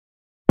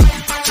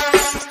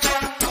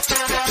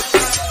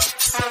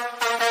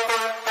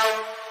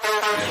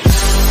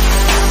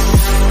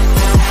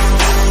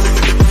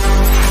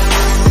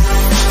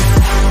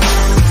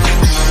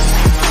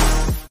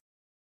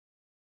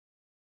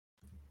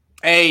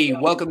Hey,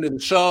 welcome to the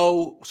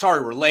show.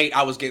 Sorry we're late.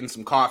 I was getting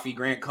some coffee.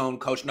 Grant Cohn,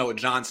 Coach Noah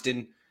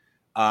Johnston.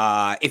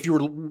 If you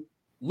were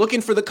looking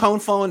for the Cohn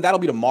phone, that'll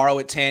be tomorrow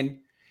at 10.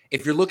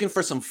 If you're looking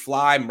for some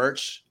fly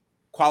merch,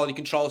 quality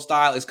control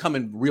style, it's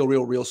coming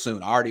real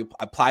soon. I already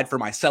applied for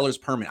my seller's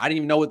permit. I didn't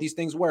even know what these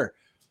things were.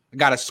 I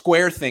got a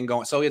square thing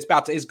going, so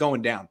it's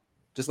going down.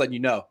 Just letting you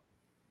know.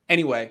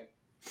 Anyway,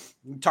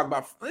 we talk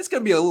about it's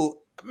going to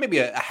be maybe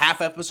a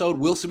half episode.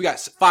 We'll see. We got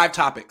 5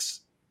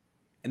 topics.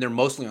 And they're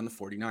mostly on the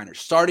 49ers,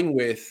 starting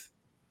with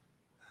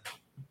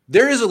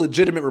there is a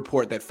legitimate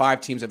report that 5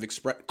 teams have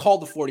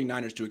called the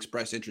 49ers to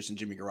express interest in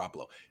Jimmy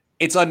Garoppolo.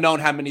 It's unknown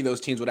how many of those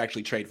teams would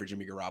actually trade for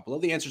Jimmy Garoppolo.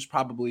 The answer is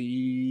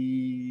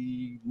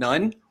probably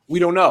none. We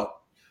don't know.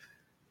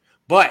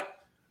 But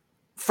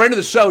friend of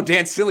the show,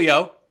 Dan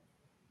Cilio,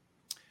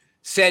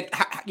 said,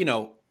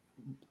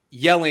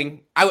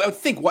 yelling, I would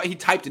think what he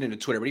typed it into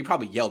Twitter, but he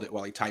probably yelled it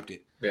while he typed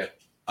it. Yeah.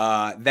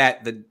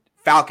 That the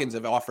Falcons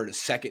have offered a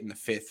 2nd and a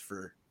 5th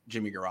for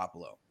Jimmy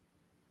Garoppolo.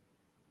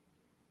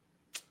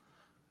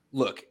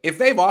 Look, if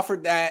they've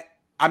offered that,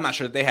 I'm not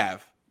sure that they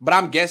have, but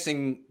I'm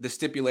guessing the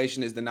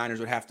stipulation is the Niners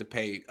would have to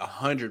pay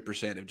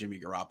 100% of Jimmy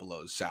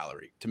Garoppolo's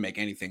salary to make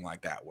anything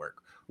like that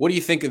work. What do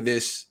you think of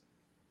this?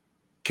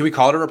 Can we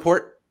call it a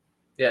report?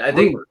 Yeah, I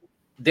think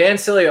Dan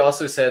Cilio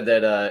also said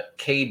that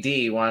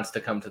KD wants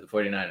to come to the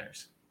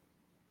 49ers.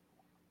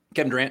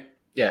 Kevin Durant?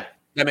 Yeah.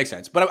 That makes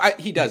sense.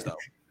 But he does, though.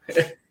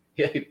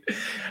 Yeah.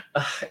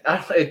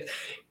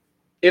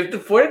 If the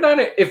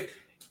 49ers,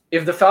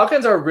 if the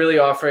Falcons are really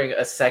offering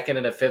a 2nd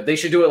and a 5th, they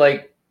should do it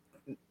like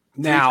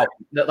now,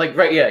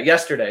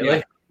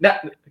 yesterday.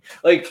 Yeah.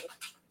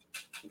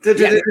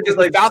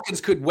 The Falcons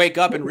could wake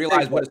up and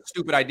realize what a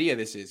stupid idea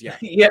this is. Yeah.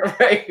 Yeah.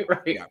 Right.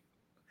 Yeah.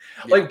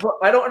 But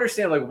I don't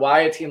understand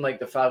why a team like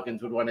the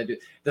Falcons would want to do.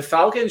 The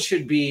Falcons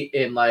should be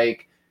in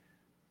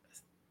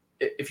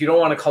if you don't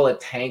want to call it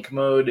tank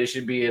mode, they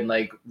should be in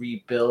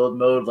rebuild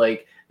mode.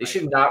 They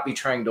should not be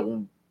trying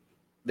to.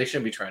 They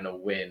shouldn't be trying to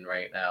win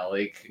right now.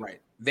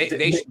 Right.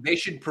 They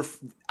should.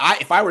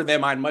 If I were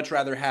them, I'd much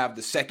rather have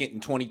the 2nd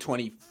in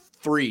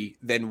 2023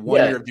 than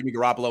 1 year of Jimmy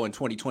Garoppolo in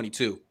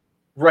 2022.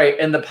 Right,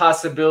 and the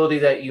possibility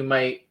that you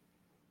might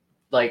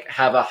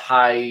have a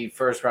high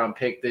 1st round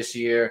pick this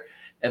year,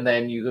 and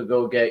then you could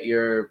go get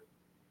your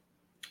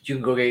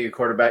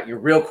quarterback, your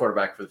real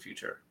quarterback for the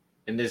future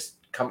in this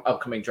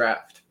upcoming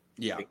draft.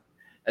 Yeah.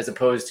 As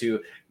opposed to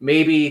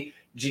maybe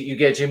you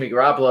get Jimmy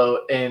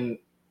Garoppolo, and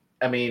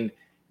I mean.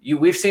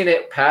 We've seen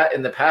it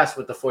in the past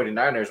with the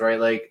 49ers,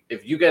 right?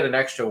 If you get an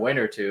extra win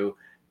or two,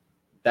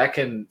 that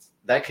can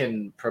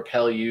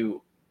propel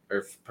you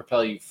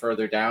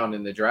further down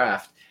in the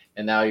draft,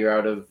 and now you're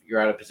out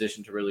of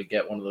position to really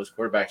get one of those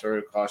quarterbacks, or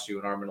it costs you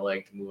an arm and a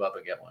leg to move up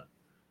and get one.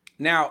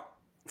 Now,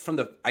 from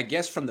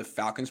the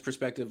Falcons'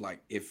 perspective,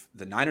 if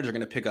the Niners are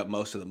going to pick up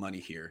most of the money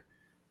here,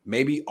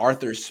 maybe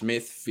Arthur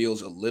Smith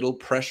feels a little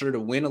pressure to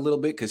win a little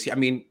bit because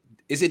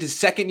is it his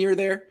 2nd year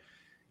there?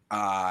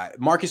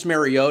 Marcus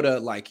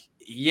Mariota,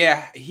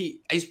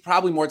 he's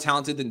probably more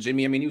talented than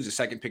Jimmy. He was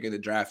the 2nd pick of the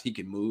draft. He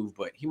can move,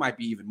 but he might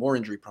be even more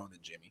injury prone than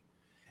Jimmy.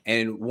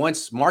 And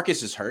once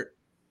Marcus is hurt,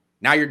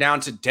 now you're down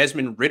to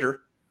Desmond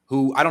Ridder,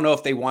 who I don't know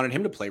if they wanted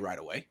him to play right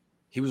away.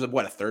 He was a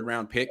 3rd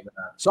round pick.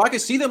 So I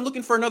could see them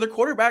looking for another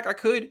quarterback. I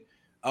could.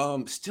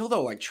 Still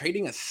though,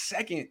 trading a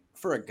 2nd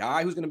for a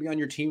guy who's going to be on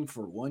your team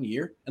for 1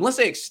 year, unless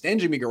they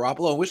extend Jimmy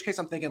Garoppolo, in which case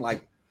I'm thinking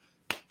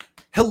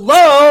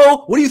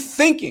hello, what are you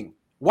thinking?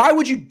 Why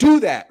would you do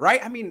that,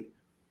 right?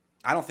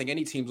 I don't think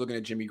any team's looking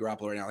at Jimmy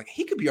Garoppolo right now.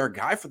 He could be our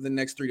guy for the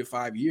next 3 to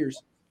 5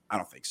 years. I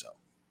don't think so.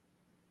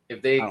 I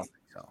don't think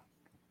so.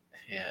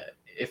 Yeah,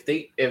 if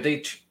they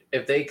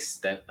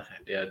extend,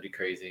 it'd be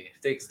crazy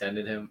if they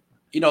extended him.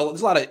 There's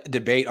a lot of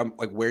debate on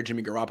where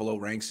Jimmy Garoppolo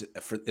ranks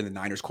in the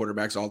Niners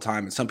quarterbacks all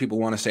time, and some people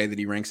want to say that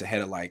he ranks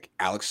ahead of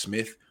Alex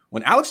Smith.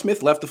 When Alex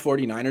Smith left the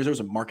 49ers, there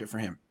was a market for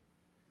him.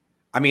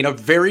 A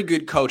very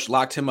good coach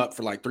locked him up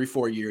for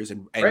 3-4 years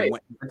and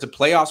went to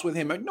playoffs with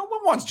him. No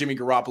one wants Jimmy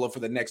Garoppolo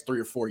for the next 3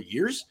 or 4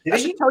 years. That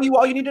should tell you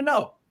all you need to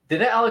know.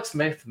 Didn't Alex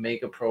Smith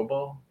make a Pro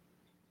Bowl?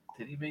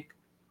 Did he make?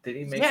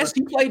 Yes,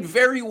 he played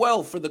very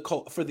well for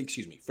the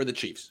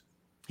Chiefs.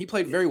 He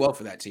played very well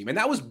for that team, and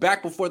that was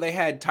back before they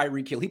had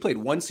Tyreek Hill. He played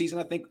 1 season,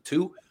 I think,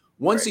 2.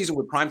 One season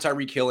with prime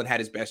Tyreek Hill and had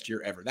his best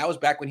year ever. That was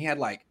back when he had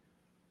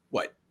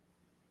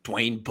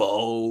Dwayne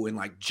Bowe and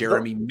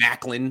Jeremy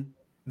Maclin.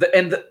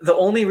 The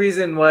only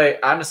reason why,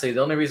 honestly,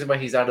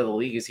 he's out of the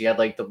league is he had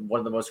one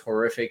of the most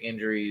horrific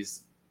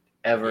injuries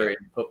ever in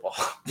football.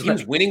 He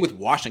was winning with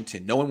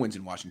Washington. No one wins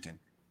in Washington.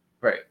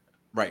 Right.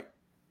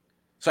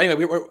 So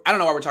anyway, I don't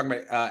know why we're talking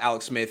about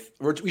Alex Smith.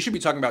 We should be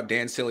talking about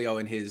Dan Cilio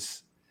and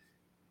his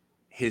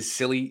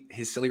silly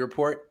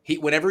report.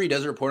 Whenever he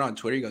does a report on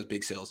Twitter, he goes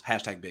big sales,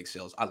 #big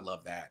sales. I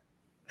love that.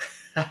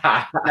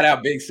 Shout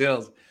out big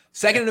sales.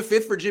 2nd and a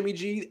 5th for Jimmy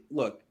G.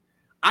 Look.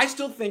 I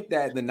still think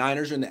that the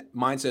Niners are in the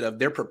mindset of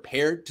they're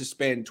prepared to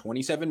spend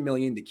 $27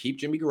 million to keep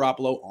Jimmy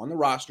Garoppolo on the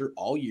roster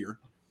all year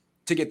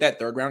to get that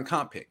 3rd round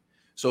comp pick.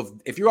 So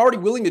if you're already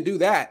willing to do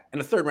that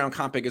and a 3rd round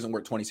comp pick isn't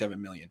worth $27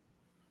 million,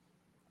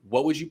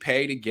 what would you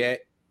pay to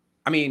get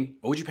I mean,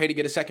 what would you pay to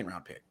get a second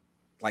round pick?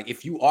 Like,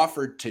 if you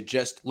offered to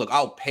just look,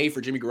 I'll pay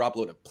for Jimmy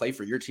Garoppolo to play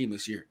for your team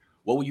this year.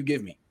 What will you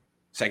give me?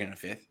 Second and a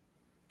fifth?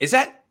 Is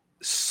that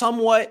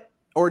somewhat,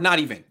 or not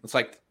even? It's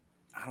like,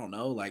 I don't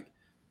know. Like,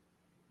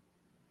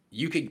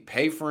 you could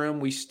pay for him.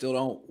 We still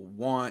don't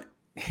want.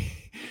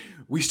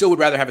 We still would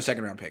rather have a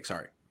second round pick.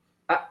 Sorry.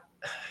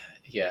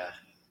 Yeah,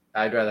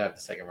 I'd rather have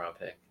the second round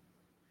pick.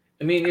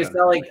 I mean, it's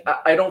not like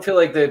I don't feel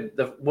like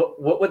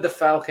what would the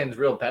Falcons'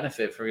 real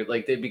benefit for?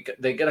 Like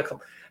they get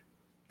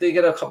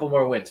a couple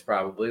more wins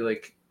probably.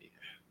 Like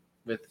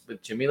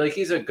with Jimmy, like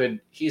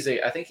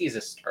I think he's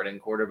a starting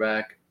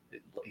quarterback.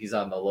 He's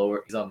on the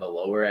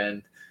lower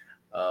end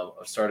of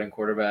starting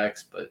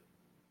quarterbacks, but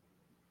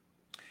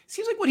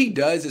seems like what he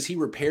does is he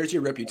repairs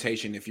your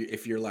reputation.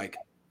 If you're like,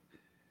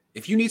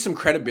 if you need some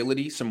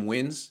credibility, some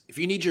wins, if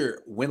you need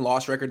your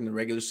win-loss record in the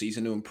regular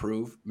season to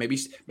improve, maybe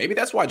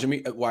that's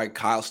why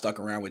Kyle stuck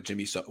around with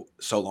Jimmy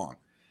so long.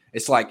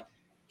 It's like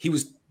he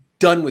was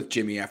done with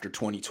Jimmy after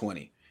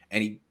 2020,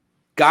 and he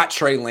got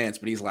Trey Lance,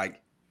 but he's like,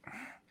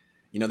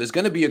 there's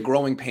going to be a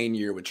growing pain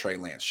year with Trey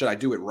Lance. Should I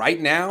do it right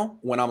now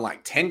when I'm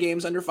like 10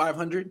 games under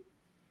 500?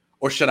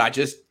 Or should I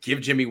just give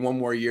Jimmy one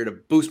more year to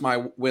boost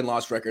my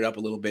win-loss record up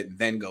a little bit and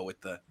then go with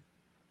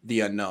the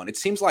unknown? It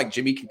seems like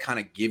Jimmy can kind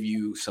of give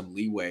you some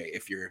leeway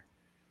if you're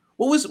 –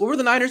 what were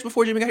the Niners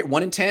before Jimmy got here?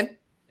 1-10?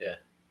 Yeah.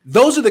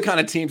 Those are the kind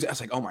of teams – I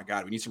was like, oh, my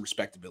God, we need some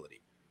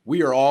respectability.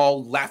 We are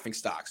all laughing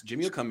stocks.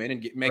 Jimmy will come in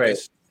and make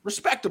us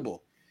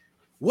respectable.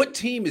 What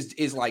team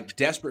is like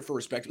desperate for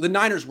respect? The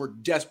Niners were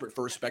desperate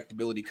for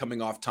respectability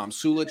coming off Tom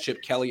Sula,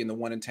 Chip Kelly, and the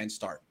 1-10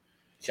 start.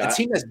 A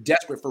team that's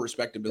desperate for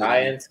respectability.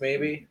 Giants,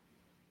 maybe.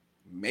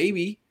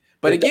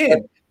 But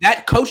again,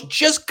 that coach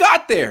just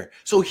got there.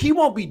 So he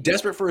won't be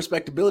desperate for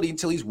respectability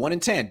until he's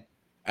 1-10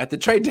 at the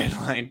trade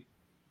deadline.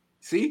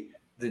 See?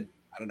 I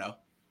don't know.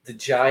 The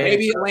Giants.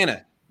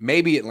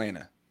 Maybe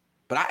Atlanta.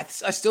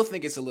 But I still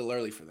think it's a little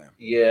early for them.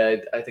 Yeah,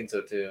 I think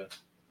so too.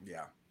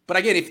 Yeah. But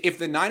again, if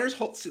the Niners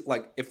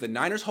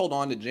hold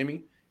on to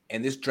Jimmy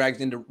and this drags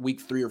into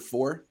week 3 or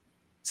 4,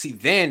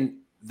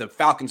 then the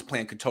Falcons'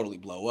 plan could totally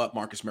blow up.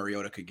 Marcus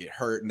Mariota could get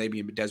hurt, and they'd be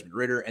in Desmond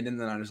Ridder. And then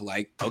the Niners are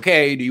like,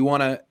 okay, do you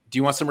want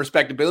some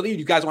respectability? Or do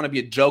you guys want to be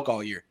a joke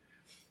all year?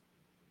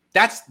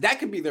 That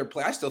could be their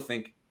play. I still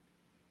think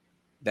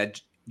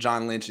that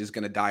John Lynch is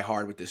going to die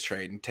hard with this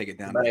trade and take it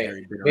down to the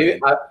very bitter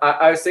end.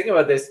 I was thinking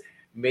about this.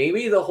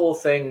 Maybe the whole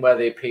thing why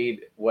they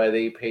paid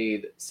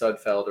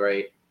Sudfeld,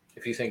 right?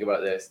 If you think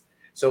about this,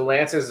 so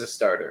Lance is a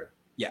starter,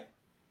 yeah,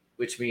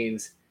 which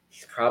means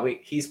he's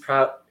probably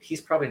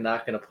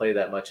not going to play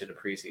that much in the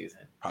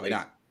preseason. Probably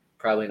not.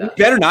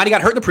 He better not. He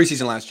got hurt in the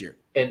preseason last year.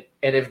 And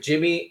if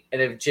Jimmy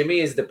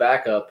is the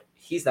backup,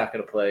 he's not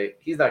going to play.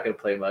 He's not going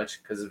to play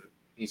much because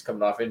he's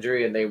coming off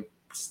injury, and they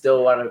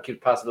still want to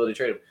keep the possibility to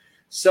trade him.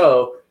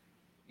 So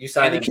you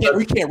sign him.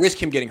 We can't risk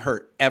him getting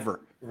hurt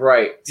ever.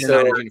 Right.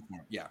 So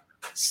yeah,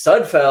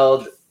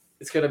 Sudfeld.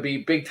 It's going to be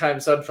big time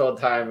Sudfeld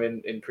time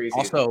in preseason.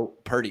 Also,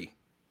 Purdy.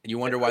 And you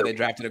wonder why they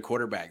drafted a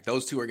quarterback.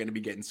 Those two are going to be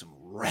getting some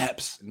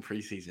reps in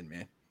preseason,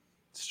 man.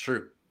 It's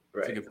true.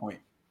 Right. That's a good point.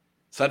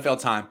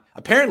 Sudfeld time.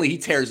 Apparently, he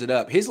tears it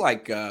up. His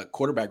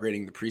quarterback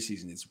rating in the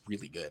preseason is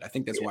really good. I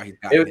think that's why he's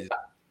got his.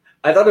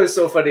 I thought it was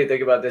so funny to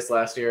think about this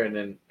last year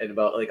and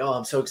about like, oh,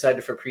 I'm so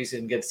excited for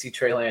preseason, get to see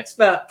Trey Lance.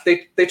 Nah,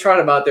 they trot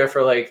him out there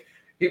for like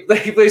he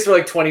plays for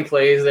like 20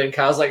 plays, and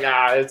Kyle's like,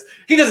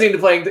 he doesn't need to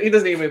play. He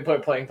doesn't even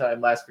put playing time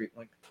last week.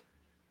 Like,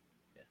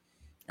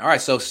 all right,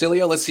 so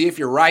Cilio, let's see if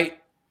you're right.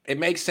 It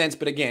makes sense,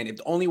 but again, if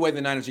the only way the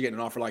Niners are getting an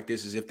offer like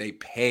this is if they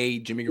pay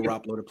Jimmy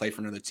Garoppolo to play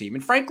for another team.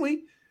 And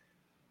frankly,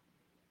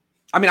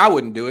 I mean, I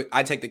wouldn't do it.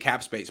 I'd take the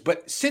cap space.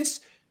 But since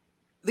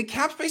the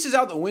cap space is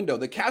out the window,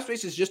 the cap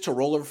space is just to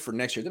roll over for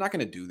next year. They're not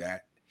going to do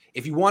that.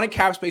 If you wanted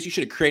cap space, you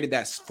should have created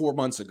that 4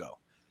 months ago.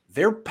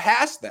 They're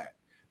past that.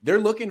 They're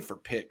looking for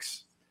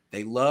picks.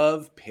 They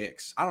love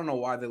picks. I don't know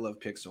why they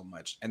love picks so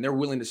much. And they're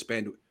willing to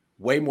spend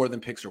way more than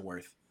picks are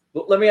worth.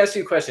 Well, let me ask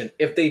you a question.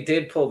 If they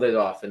did pull it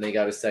off and they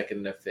got a second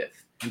and a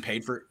fifth, and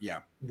paid for it, yeah.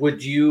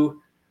 Would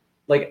you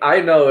I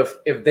know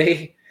if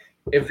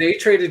they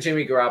traded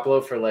Jimmy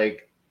Garoppolo for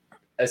like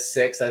a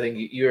 6, I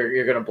think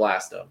you're gonna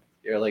blast them.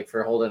 You're like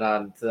for holding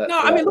on to that. No,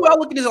 I mean, I'll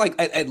look at it like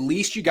at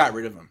least you got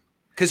rid of him.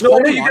 Because you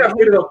got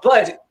rid of him,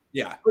 but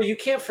yeah. But you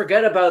can't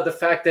forget about the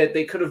fact that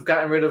they could have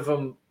gotten rid of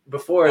him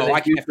before. Oh,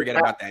 I can't forget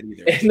about that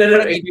either.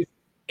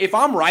 If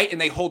I'm right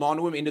and they hold on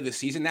to him into the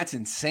season, that's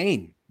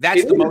insane.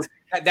 That's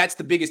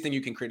the biggest thing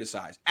you can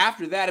criticize.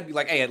 After that, it'd be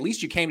like, hey, at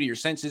least you came to your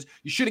senses.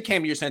 You should have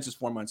came to your senses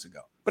 4 months ago.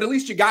 But at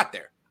least you got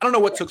there. I don't know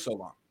what took so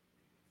long.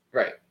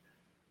 Right.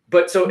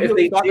 But so if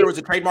they thought there was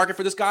a trade market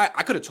for this guy,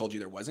 I could have told you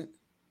there wasn't.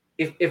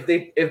 If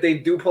they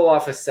do pull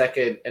off a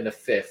second and a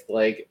fifth,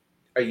 like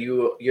are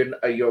you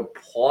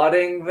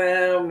applauding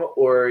them,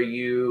 or are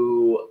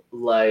you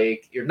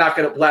like you're not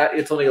gonna blast?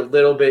 It's only a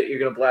little bit. You're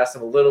gonna blast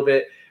them a little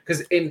bit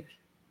because in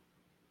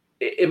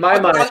my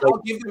mind,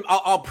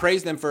 I'll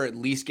praise them for at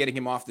least getting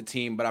him off the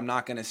team, but I'm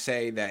not going to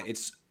say that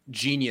it's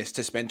genius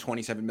to spend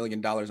 $27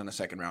 million on a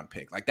second round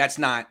pick. Like that's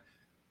not,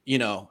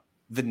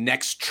 the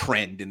next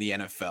trend in the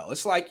NFL.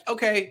 It's like,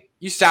 okay,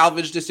 you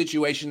salvaged a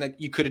situation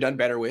that you could have done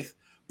better with,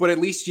 but at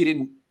least you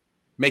didn't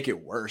make it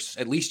worse.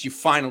 At least you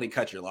finally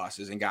cut your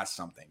losses and got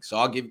something. So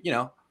I'll give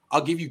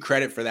you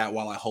credit for that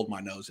while I hold my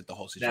nose at the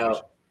whole situation.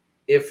 Now,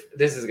 if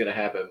this is going to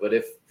happen, but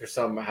if for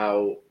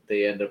somehow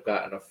they end up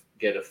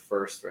get a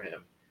first for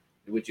him,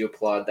 would you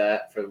applaud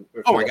that?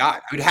 Oh my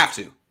God, I would have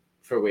to.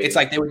 For waiting. It's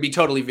like they would be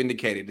totally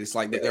vindicated. It's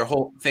like their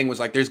whole thing was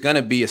like, there's going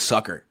to be a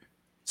sucker.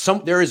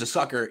 There is a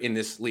sucker in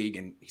this league,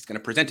 and he's going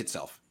to present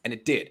itself, and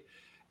it did.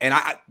 And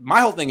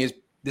my whole thing is,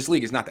 this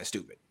league is not that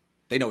stupid.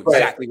 They know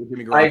exactly what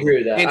Jimmy Garoppolo. I agree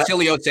with that. And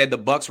Cilio said the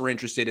Bucs were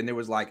interested, and there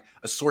was like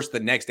a source the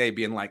next day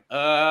being like,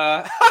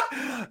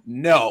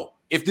 no.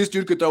 If this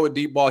dude could throw a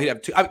deep ball, he'd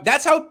have two. I mean,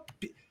 that's how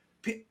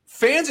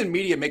fans and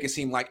media make it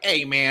seem like,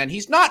 hey, man,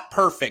 he's not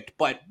perfect,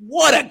 but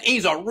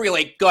he's a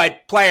really good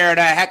player and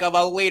a heck of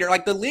a leader.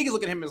 Like, the league is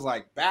looking at him as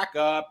like, back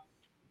up.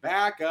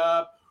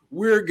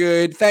 We're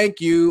good.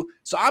 Thank you.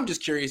 So I'm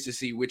just curious to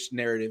see which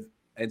narrative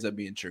ends up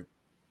being true.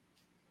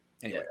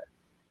 Anyway.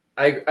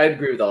 Yeah. I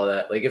agree with all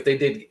that. Like, if they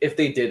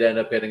did end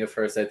up getting a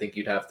first, I think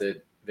you'd have to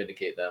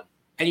vindicate them.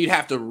 And you'd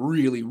have to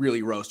really,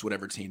 really roast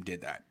whatever team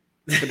did that.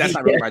 But that's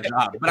not really my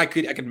job. But I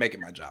could make it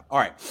my job. All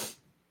right.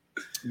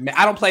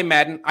 I don't play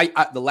Madden.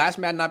 The last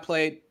Madden I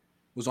played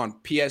was on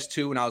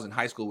PS2 when I was in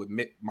high school with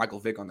Michael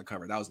Vick on the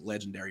cover. That was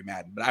legendary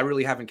Madden. But I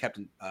really haven't kept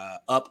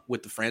up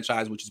with the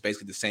franchise, which is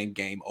basically the same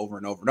game over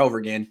and over and over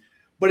again.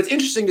 But it's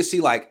interesting to see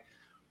like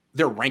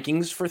their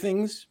rankings for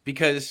things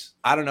because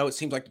I don't know. It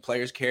seems like the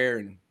players care,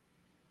 and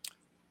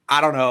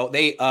I don't know.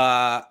 They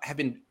have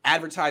been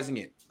advertising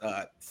it.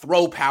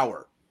 Throw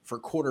power for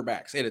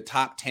quarterbacks. They had a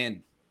top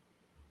 10,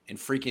 and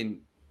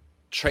freaking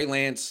Trey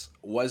Lance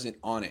wasn't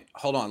on it.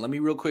 Hold on. Let me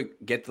real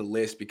quick get the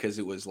list because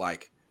it was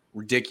like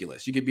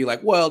ridiculous. You could be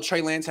like, well,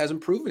 Trey Lance hasn't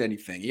proven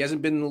anything. He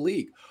hasn't been in the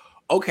league.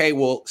 Okay,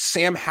 well,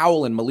 Sam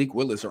Howell and Malik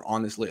Willis are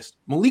on this list.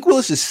 Malik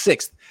Willis is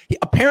 6th.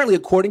 Apparently,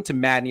 according to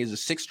Madden, he is the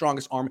 6th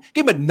strongest arm.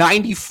 Give him a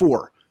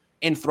 94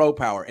 in throw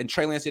power, and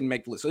Trey Lance didn't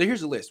make the list. So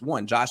here's the list.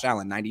 1, Josh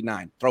Allen,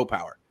 99, throw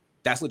power.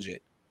 That's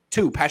legit.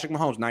 2, Patrick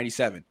Mahomes,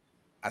 97.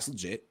 That's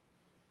legit.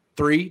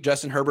 3,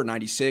 Justin Herbert,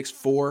 96.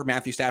 4,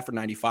 Matthew Stafford,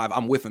 95.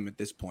 I'm with him at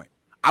this point.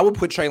 I would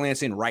put Trey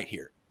Lance in right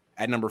here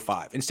at number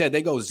 5. Instead,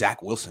 they go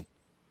Zach Wilson.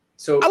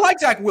 So I like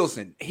Zach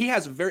Wilson.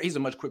 He's a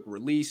much quicker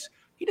release.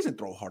 He doesn't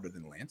throw harder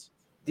than Lance.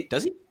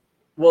 Does he?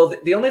 Well,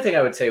 the only thing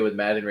I would say with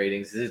Madden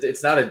ratings is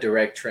it's not a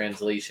direct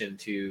translation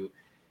to,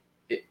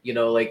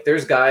 like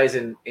there's guys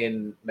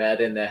in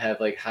Madden that have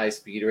like high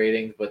speed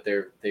ratings, but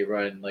they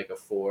run like a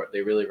 4.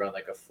 They really run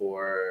like a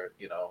 4,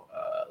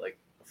 like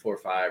a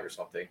 4.5 or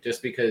something,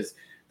 just because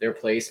their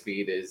play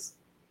speed is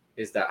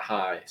that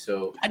high.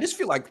 So I just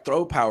feel like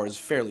throw power is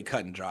fairly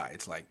cut and dry.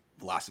 It's like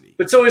velocity,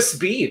 but so is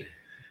speed.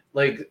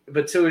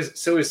 So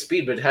is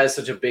speed, but it has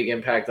such a big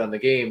impact on the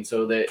game.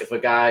 So that if a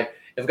guy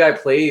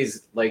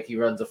plays like he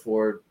runs a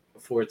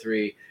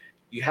 4.3,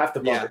 you have to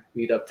bump the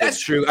speed up.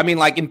 That's true. I mean,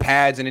 like in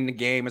pads and in the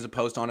game as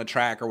opposed to on a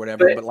track or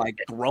whatever. But like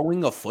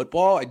throwing a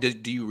football,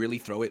 do you really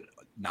throw it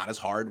not as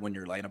hard when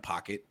you're like in a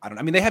pocket?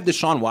 I mean, they have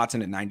Deshaun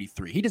Watson at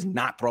 93. He does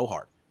not throw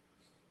hard.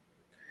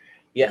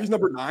 Yeah, he's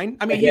number 9.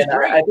 I mean, again, he's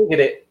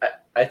great.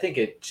 I think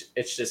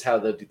it's just how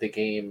the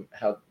game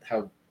how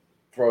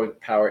throwing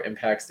power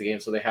impacts the game.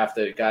 So they have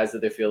to guys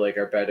that they feel like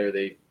are better.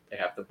 They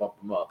have to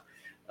bump them up.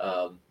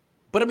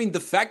 But I mean, the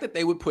fact that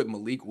they would put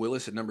Malik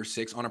Willis at number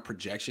 6 on a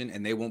projection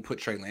and they won't put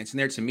Trey Lance in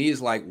there, to me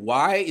is like,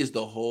 why is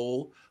the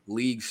whole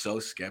league so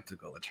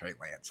skeptical of Trey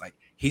Lance? Like,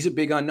 he's a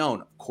big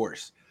unknown, of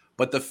course.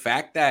 But the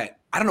fact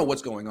that I don't know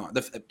what's going on.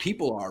 The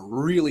people are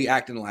really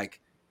acting like,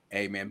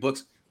 hey, man,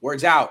 Books,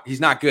 word's out. He's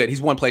not good.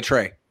 He's one play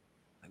Trey.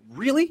 Like,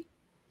 really?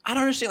 I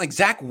don't understand. Like,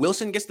 Zach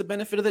Wilson gets the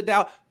benefit of the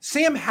doubt.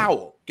 Sam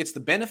Howell gets the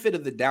benefit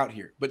of the doubt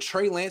here. But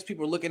Trey Lance,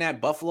 people are looking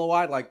at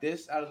Buffalo-eyed like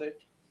this out of there.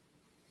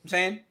 I'm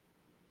saying,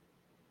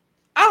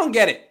 I don't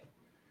get it.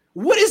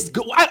 What is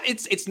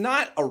it's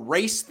not a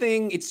race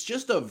thing. It's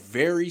just a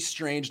very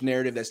strange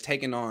narrative that's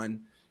taken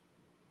on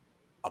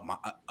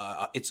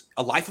it's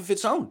a life of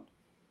its own.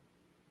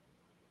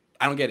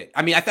 I don't get it.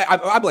 I mean,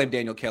 I blame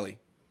Daniel Kelly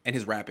and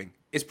his rapping.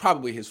 It's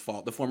probably his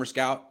fault. The former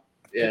scout.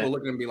 Yeah. People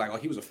look at him and be like, "Oh,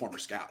 he was a former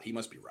scout. He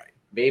must be right."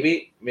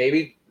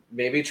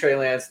 Maybe Trey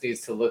Lance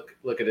needs to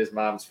look at his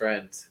mom's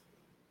friends.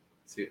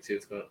 See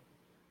what's going on.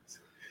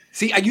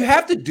 See, you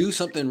have to do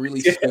something really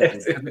stupid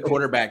as a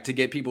quarterback to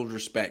get people's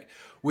respect.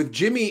 With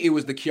Jimmy, it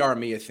was the Kiara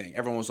Mia thing.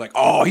 Everyone was like,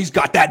 "Oh, he's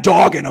got that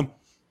dog in him.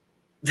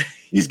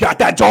 He's got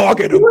that dog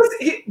in him."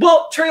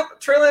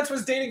 Trey Lance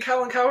was dating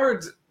Colin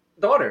Cowherd's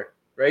daughter,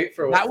 right?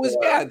 That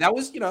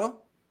was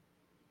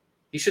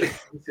He should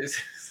have.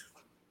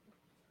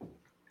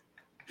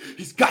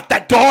 He's got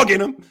that dog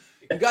in him.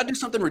 You got to do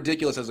something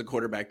ridiculous as a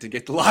quarterback to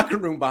get the locker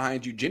room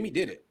behind you. Jimmy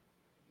did it.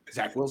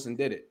 Zach Wilson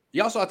did it.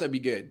 You also have to be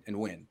good and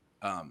win.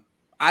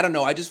 I don't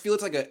know. I just feel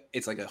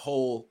it's like a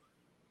whole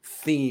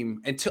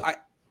theme. Until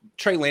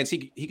Trey Lance,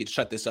 he could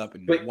shut this up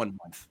in 1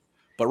 month.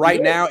 But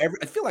right now,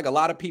 I feel like a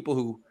lot of people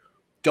who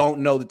don't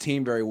know the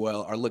team very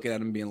well are looking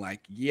at him being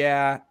like,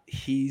 yeah,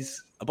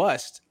 he's a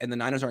bust. And the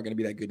Niners aren't going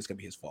to be that good. It's going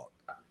to be his fault.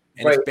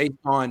 and it's based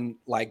on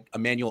like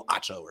Emmanuel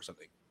Acho or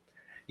something.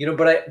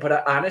 But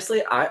I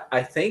honestly,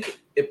 I think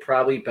it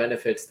probably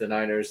benefits the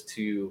Niners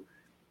to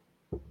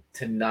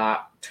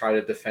not try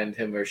to defend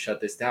him or shut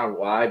this down.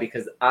 Why?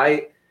 Because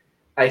I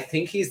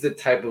think he's the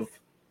type of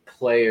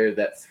player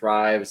that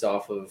thrives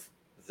off of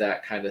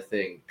that kind of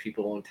thing.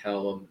 People won't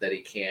tell him that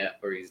he can't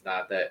or he's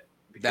not that.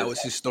 That was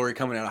his story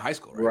coming out of high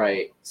school, right?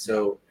 Right.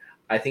 So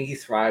I think he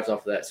thrives off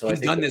of that. So he's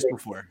I think done this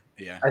before.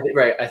 Yeah.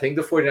 I think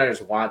the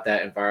 49ers want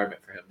that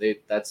environment for him.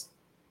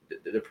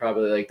 They're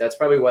probably like, that's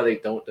probably why they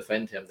don't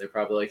defend him. They're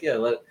probably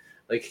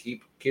like,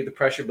 keep the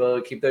pressure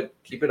build, keep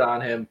it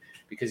on him,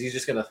 because he's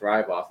just going to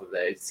thrive off of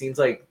that. It seems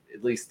like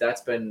at least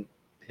that's been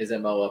his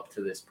MO up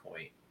to this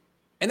point.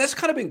 And that's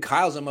kind of been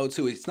Kyle's MO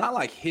too. It's not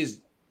like he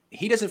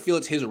doesn't feel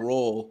it's his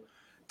role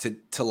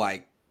to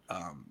like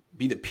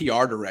be the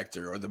PR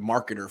director or the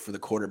marketer for the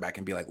quarterback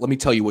and be like, let me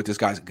tell you what this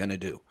guy's going to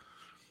do.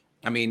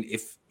 I mean,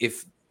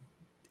 if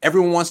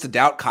everyone wants to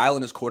doubt Kyle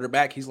and his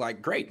quarterback, he's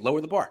like, great,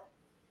 lower the bar.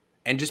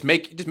 And just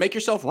make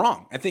yourself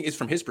wrong. I think it's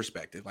from his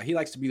perspective. Like, he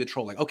likes to be the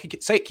troll. Like, okay,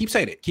 keep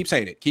saying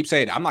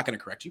it. I'm not going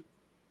to correct you.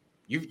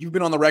 You've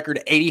been on the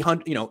record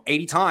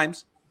 80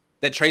 times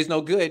that Trey's no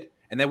good,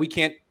 and then we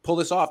can't pull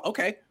this off.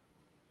 Okay,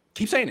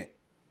 keep saying it.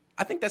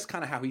 I think that's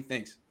kind of how he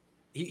thinks.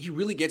 He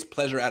really gets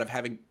pleasure out of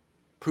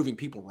proving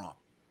people wrong.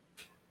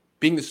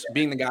 Being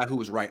the guy who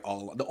was right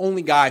all along, the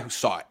only guy who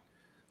saw it,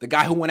 the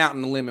guy who went out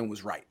on the limb and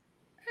was right.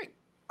 Hey,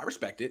 I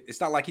respect it. It's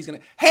not like he's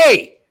gonna.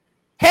 Hey.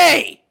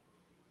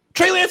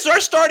 Trey Lance is our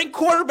starting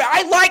quarterback.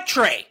 I like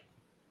Trey.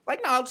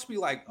 Like, no, I'll just be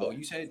like, oh,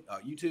 you said,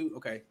 you too?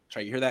 Okay.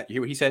 Trey, you hear that? You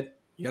hear what he said?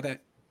 You got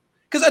that?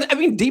 Because, I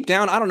mean, deep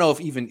down, I don't know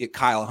if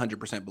Kyle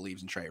 100%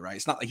 believes in Trey, right?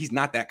 It's not like he's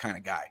not that kind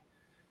of guy.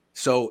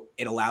 So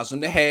it allows him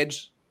to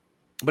hedge.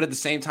 But at the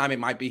same time, it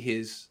might be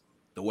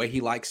the way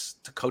he likes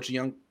to coach a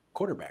young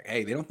quarterback.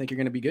 Hey, they don't think you're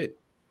going to be good.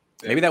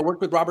 Yeah. Maybe that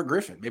worked with Robert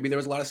Griffin. Maybe there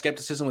was a lot of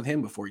skepticism with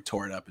him before he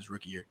tore it up his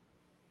rookie year.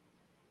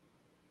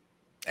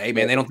 Hey,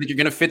 man, they don't think you're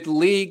going to fit the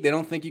league. They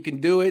don't think you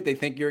can do it. They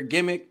think you're a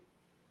gimmick.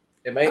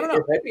 It might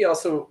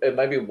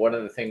be one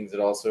of the things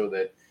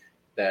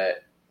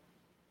that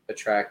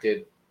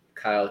attracted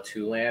Kyle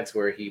to Lance,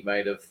 where he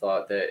might have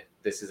thought that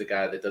this is a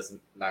guy that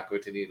not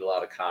going to need a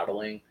lot of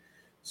coddling.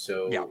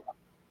 So, yeah.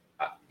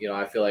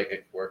 I feel like I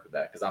could work with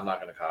that because I'm not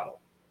going to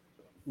coddle.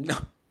 No.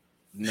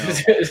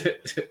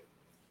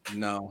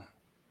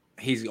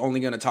 He's only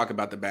going to talk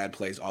about the bad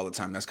plays all the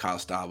time. That's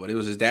Kyle's style, but it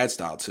was his dad's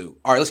style too.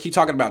 All right, let's keep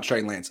talking about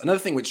Trey Lance. Another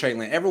thing with Trey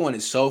Lance, everyone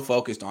is so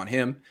focused on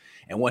him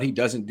and what he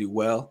doesn't do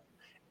well.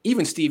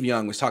 Even Steve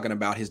Young was talking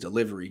about his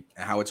delivery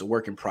and how it's a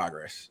work in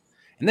progress.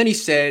 And then he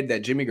said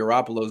that Jimmy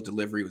Garoppolo's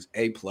delivery was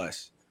A+,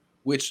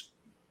 which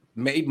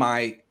made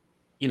my,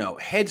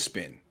 head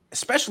spin,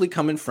 especially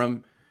coming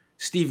from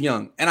Steve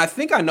Young. And I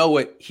think I know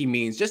what he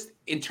means, just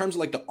in terms of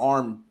like the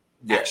arm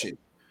action.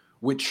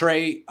 With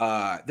Trey,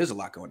 there's a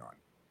lot going on.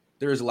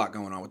 There is a lot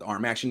going on with the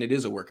arm action. It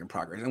is a work in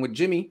progress. And with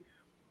Jimmy,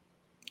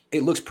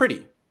 it looks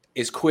pretty.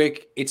 It's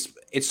quick. It's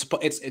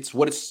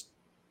what it's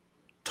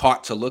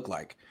taught to look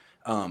like.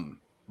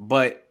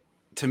 But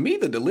to me,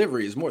 the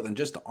delivery is more than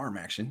just the arm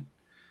action.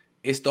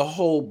 It's the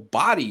whole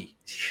body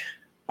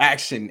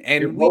action.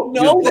 And we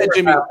know that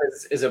Jimmy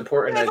is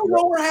important. The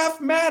lower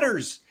half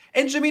matters.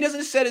 And Jimmy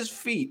doesn't set his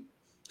feet.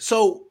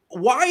 So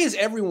why is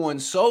everyone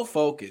so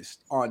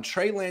focused on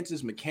Trey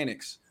Lance's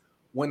mechanics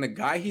when the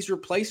guy he's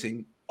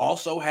replacing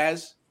also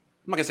has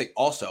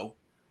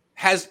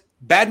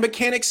bad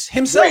mechanics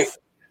himself? Right.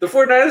 The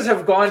 49ers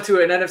have gone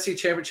to an NFC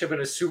championship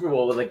and a Super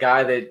Bowl with a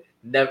guy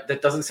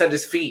that doesn't set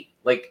his feet.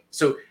 Like,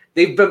 so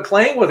they've been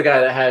playing with a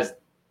guy that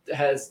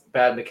has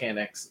bad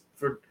mechanics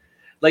for,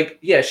 like,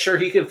 yeah, sure,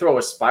 he can throw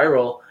a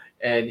spiral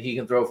and he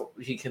can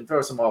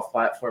throw some off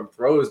platform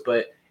throws,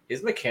 but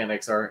his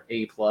mechanics are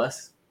A+.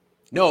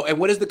 No, and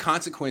what is the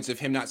consequence of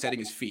him not setting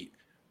his feet?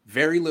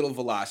 Very little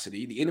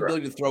velocity, the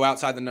inability to throw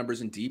outside the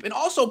numbers and deep, and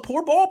also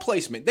poor ball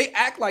placement. They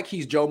act like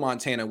he's Joe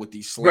Montana with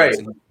these slants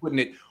and putting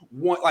it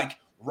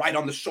right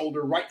on the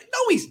shoulder, right. No,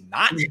 he's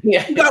not.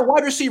 Yeah. You got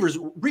wide receivers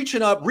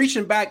reaching up,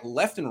 reaching back,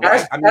 left and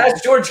right.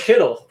 That's George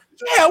Kittle.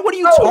 Yeah, what are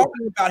you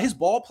talking about? His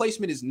ball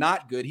placement is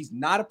not good. He's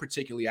not a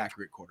particularly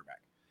accurate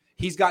quarterback.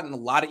 He's gotten a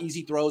lot of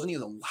easy throws, and he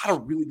has a lot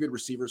of really good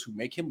receivers who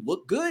make him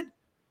look good,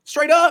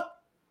 straight up.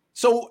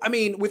 So, I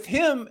mean, with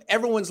him,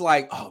 everyone's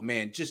like, oh,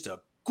 man, just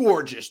a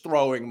gorgeous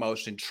throwing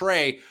motion.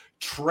 Trey,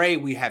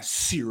 we have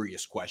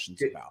serious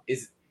questions about.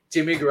 Is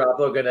Jimmy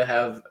Garoppolo gonna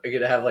have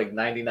like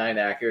 99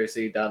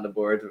 accuracy down the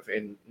board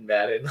in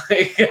Madden?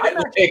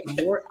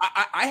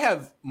 I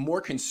have more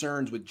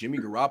concerns with Jimmy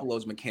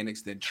Garoppolo's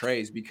mechanics than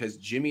Trey's, because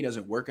Jimmy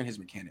doesn't work on his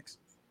mechanics.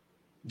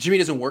 Jimmy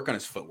doesn't work on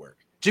his footwork.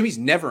 Jimmy's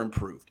never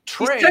improved.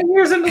 Trey, he's 10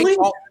 years in the league.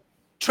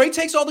 Trey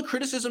takes all the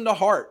criticism to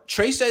heart.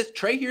 Trey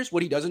hears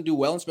what he doesn't do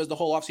well and spends the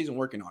whole offseason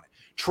working on it.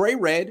 Trey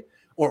read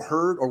or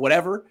heard or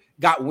whatever,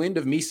 got wind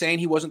of me saying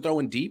he wasn't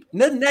throwing deep.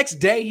 And the next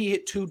day he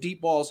hit 2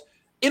 deep balls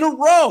in a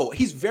row.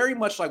 He's very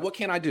much like, what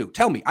can I do?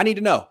 Tell me. I need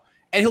to know.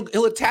 And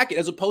he'll attack it,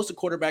 as opposed to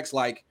quarterbacks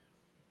like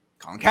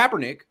Colin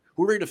Kaepernick,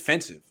 who are very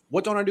defensive.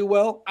 What don't I do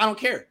well? I don't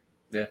care.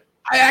 Yeah.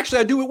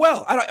 I do it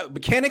well.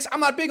 Mechanics. I'm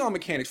not big on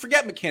mechanics.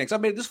 Forget mechanics.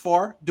 I've made it this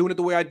far doing it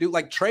the way I do.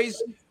 Like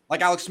Trey's,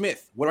 like Alex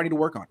Smith. What do I need to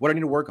work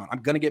on?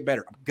 I'm gonna get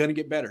better.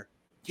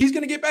 He's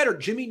gonna get better.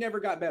 Jimmy never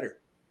got better.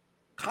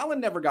 Colin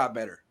never got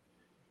better.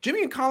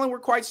 Jimmy and Colin were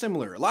quite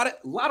similar. A lot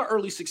of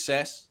early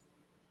success,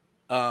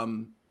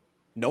 no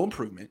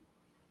improvement,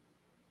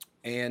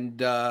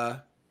 and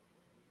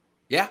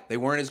yeah, they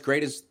weren't as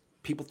great as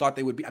people thought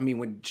they would be. I mean,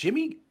 when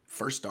Jimmy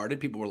first started,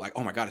 people were like,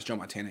 "Oh my God, it's Joe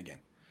Montana again."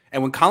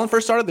 And when Colin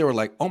first started, they were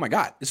like, "Oh my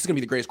God, this is going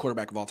to be the greatest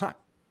quarterback of all time."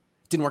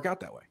 It didn't work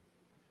out that way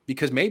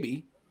because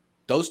maybe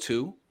those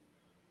two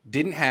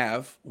didn't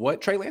have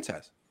what Trey Lance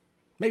has.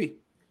 Maybe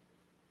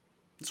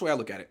that's the way I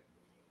look at it.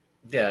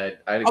 Yeah,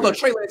 I'd agree. Although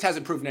Trey Lance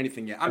hasn't proven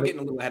anything yet, I'm getting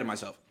a little ahead of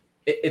myself.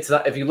 It's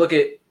not. If you look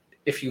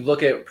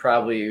at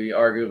probably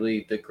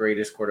arguably the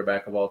greatest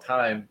quarterback of all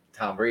time,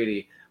 Tom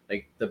Brady.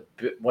 Like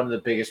one of the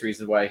biggest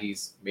reasons why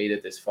he's made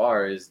it this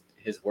far is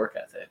his work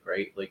ethic,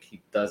 right? Like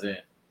he doesn't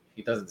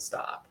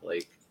stop.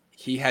 Like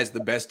he has the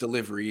best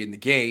delivery in the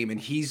game,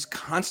 and he's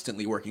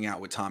constantly working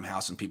out with Tom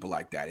House and people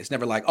like that. It's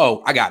never like,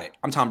 "Oh, I got it.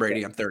 I'm Tom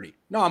Brady. I'm 30."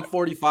 No, I'm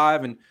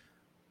 45, and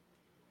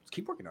let's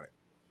keep working on it.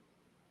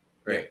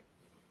 Right.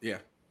 Yeah.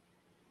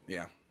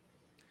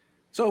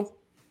 So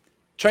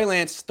Trey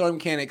Lance, throwing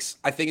mechanics,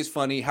 I think it's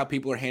funny how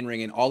people are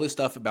hand-wringing all this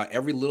stuff about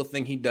every little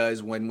thing he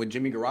does when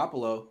Jimmy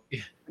Garoppolo.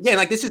 Yeah,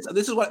 like this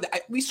is what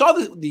we saw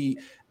the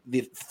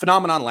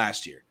phenomenon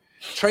last year.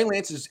 Trey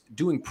Lance is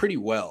doing pretty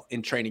well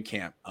in training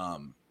camp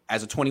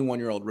as a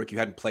 21-year-old rookie who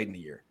hadn't played in a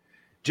year.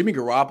 Jimmy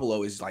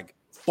Garoppolo is like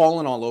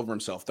falling all over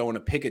himself, throwing a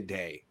pick a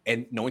day,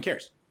 and no one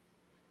cares.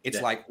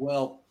 It's like,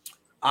 well,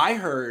 I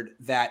heard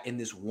that in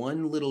this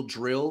one little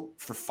drill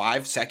for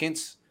 5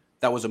 seconds,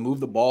 that was a move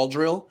the ball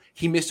drill,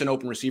 he missed an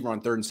open receiver on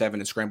 3rd and 7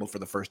 and scrambled for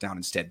the first down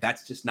instead.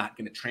 That's just not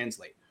going to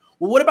translate.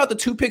 Well, what about the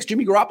 2 picks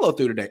Jimmy Garoppolo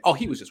threw today? Oh,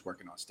 he was just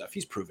working on stuff.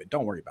 He's proven.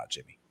 Don't worry about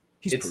Jimmy.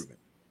 He's proven.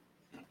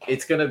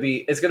 It's gonna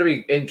be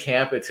in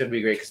camp. It's gonna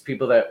be great because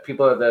people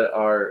that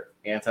are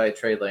anti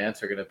Trey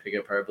Lance are gonna pick it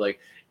apart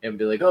and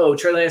be like, oh,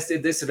 Trey Lance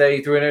did this today.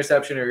 He threw an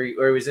interception or he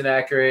was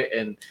inaccurate,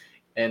 and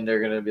they're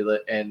gonna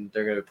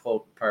pull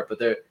it apart. But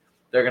they're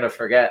gonna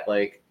forget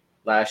like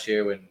last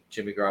year when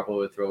Jimmy Garoppolo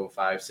would throw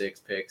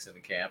 5-6 picks in the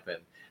camp, and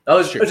that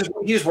was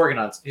he's working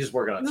on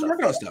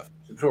stuff.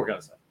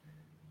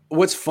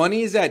 What's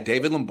funny is that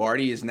David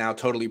Lombardi is now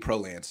totally pro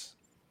Lance.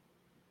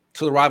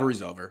 So the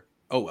rivalry's over.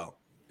 Oh well,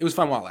 it was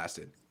fun while it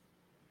lasted.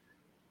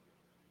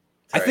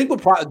 I think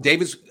what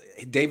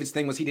David's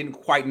thing was he didn't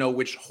quite know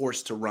which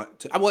horse to run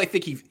to. Well, I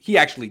think he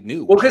actually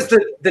knew. Well, because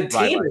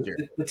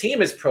the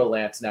team is pro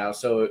Lance now,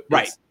 so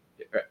right.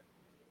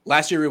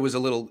 Last year it was a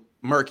little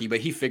murky, but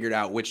he figured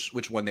out which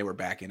one they were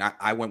backing.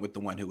 I went with the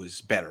one who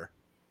was better.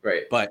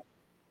 Right. But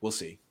we'll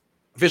see.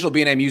 Official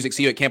BNA Music.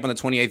 See you at camp on the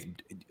 28th.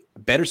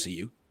 Better see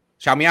you.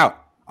 Shout me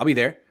out. I'll be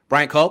there.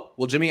 Brian Culp.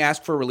 Will Jimmy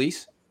ask for a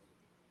release?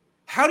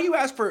 How do you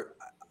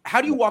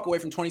walk away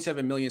from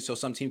 $27 million so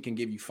some team can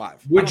give you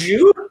 $5? Would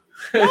you?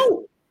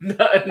 No.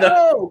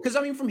 No. Because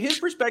I mean, from his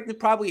perspective,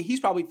 he's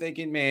probably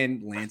thinking,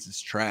 man, Lance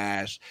is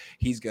trash.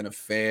 He's gonna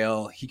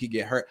fail. He could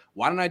get hurt.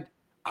 Why don't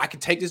I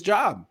could take this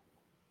job?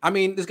 I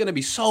mean, there's going to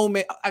be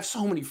I have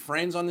so many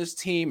friends on this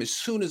team. As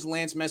soon as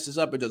Lance messes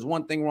up or does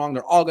one thing wrong,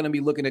 they're all going to be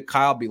looking at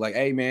Kyle, be like,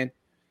 hey, man,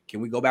 can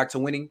we go back to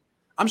winning?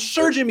 I'm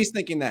sure Jimmy's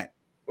thinking that.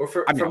 Or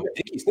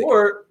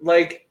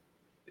like,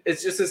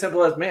 it's just as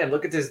simple as, man,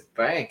 look at this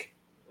bank.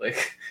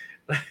 Like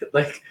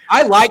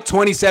I like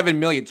 27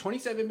 million.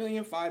 27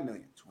 million, 5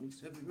 million.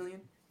 27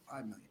 million,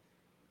 5 million.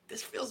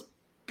 This feels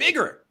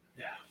bigger.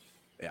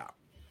 Yeah.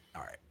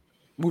 All right.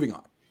 Moving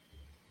on.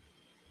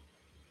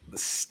 The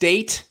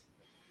state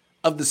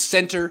of the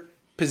center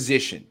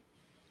position.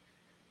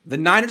 The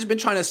Niners have been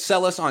trying to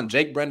sell us on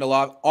Jake Brendel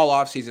all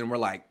offseason. We're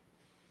like,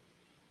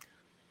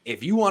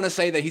 if you want to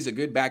say that he's a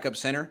good backup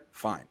center,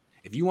 fine.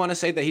 If you want to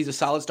say that he's a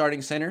solid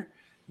starting center,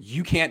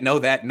 you can't know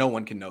that. No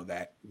one can know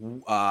that.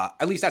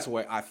 At least that's the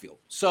way I feel.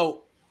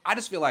 So I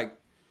just feel like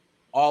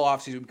all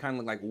offseason we kind of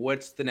look like,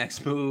 what's the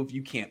next move?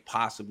 You can't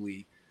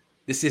possibly.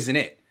 This isn't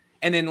it.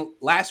 And then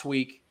last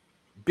week,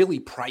 Billy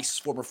Price,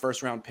 former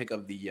first-round pick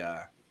of the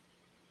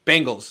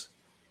Bengals,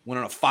 went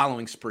on a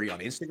following spree on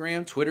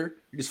Instagram, Twitter.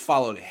 He just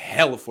followed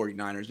hell of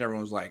 49ers. And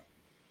everyone was like,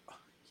 oh,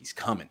 he's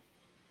coming.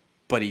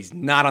 But he's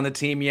not on the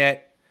team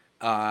yet.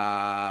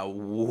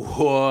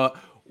 What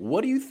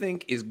do you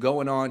think is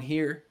going on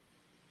here?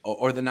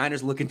 Or the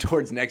Niners looking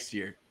towards next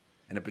year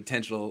and a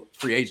potential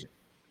free agent?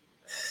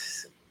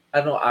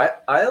 I don't know.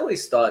 I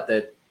always thought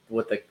that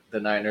what the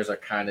Niners are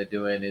kind of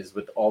doing is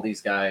with all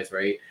these guys,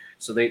 right?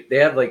 So they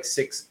have like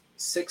six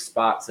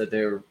spots that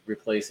they're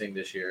replacing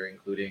this year,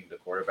 including the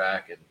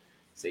quarterback and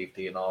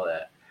safety and all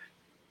that.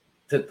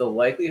 The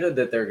likelihood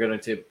that they're going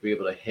to be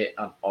able to hit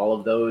on all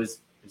of those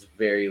is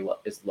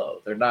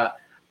low. They're not.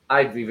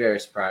 I'd be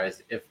very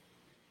surprised if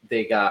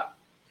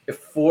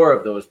 4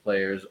 of those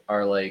players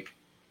are like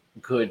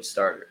good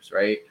starters,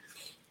 right?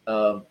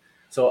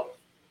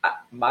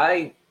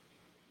 My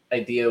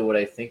idea, what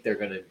I think they're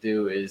going to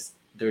do is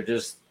they're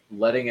just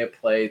letting it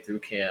play through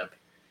camp.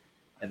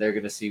 and they're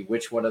going to see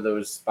which one of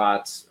those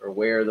spots or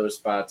where those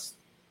spots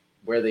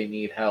where they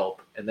need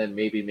help, and then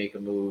maybe make a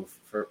move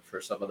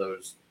for some of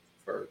those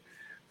for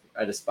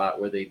at a spot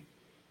where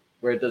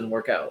it doesn't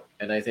work out.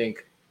 And I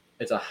think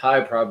it's a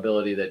high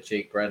probability that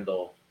Jake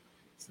Brendel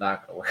is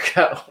not going to work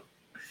out.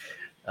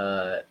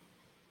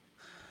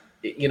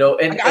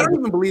 And I don't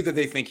even believe that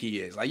they think he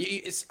is. Like,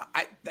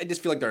 I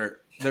just feel like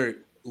they're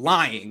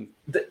lying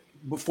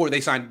before they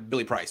signed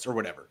Billy Price or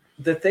whatever.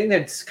 The thing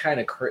that's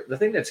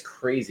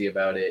crazy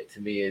about it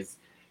to me is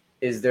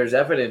there's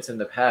evidence in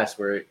the past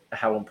where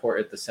how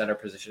important the center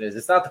position is.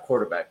 It's not the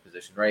quarterback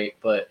position, right?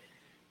 But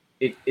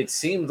it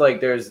seems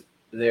like there is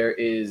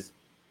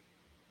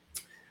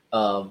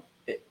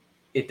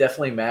it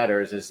definitely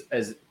matters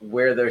as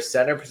where their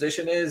center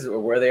position is or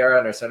where they are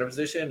on their center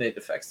position. It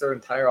affects their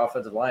entire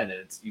offensive line,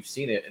 and you've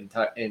seen it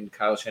in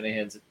Kyle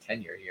Shanahan's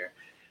tenure here.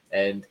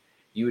 And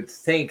you would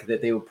think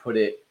that they would put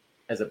it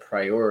as a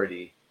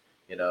priority,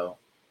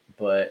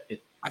 but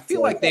I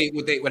feel like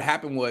what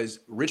happened was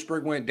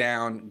Richburg went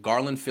down,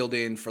 Garland filled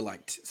in for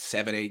like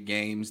 7-8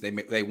 games.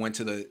 They went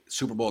to the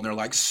Super Bowl and they're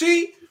like,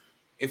 see,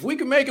 if we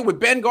can make it with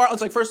Ben Garland.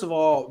 It's like, first of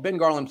all, Ben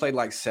Garland played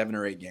like 7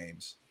 or 8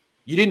 games.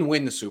 You didn't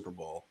win the Super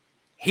Bowl.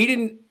 He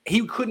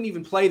couldn't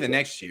even play the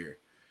next year.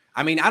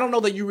 I mean, I don't know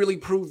that you really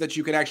proved that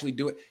you could actually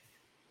do it.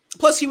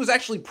 Plus, he was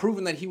actually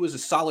proven that he was a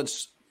solid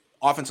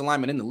offensive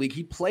lineman in the league.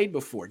 He played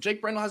before.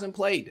 Jake Brendel hasn't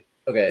played.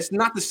 Okay. It's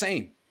not the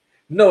same.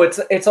 No,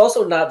 it's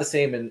also not the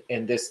same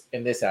in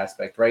this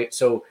aspect, right?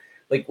 So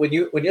like when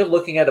you're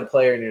looking at a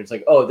player and it's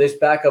like, oh, this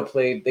backup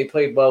they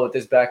played well with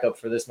this backup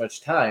for this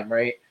much time,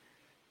 right?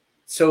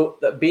 So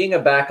being a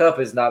backup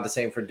is not the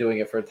same for doing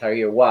it for an entire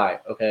year. Why?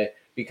 Okay,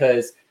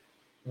 because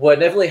what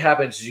inevitably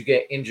happens is you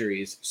get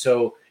injuries.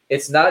 So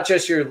it's not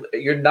just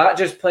you're not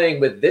just playing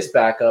with this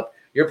backup.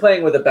 You're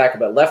playing with a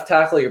backup at left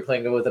tackle. You're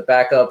playing with a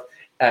backup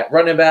at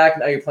running back.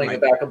 Now you're playing a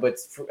backup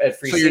at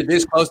free. So you're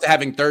this close to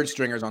having third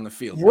stringers on the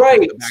field,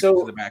 right?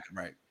 So the backup,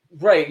 right?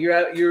 Right.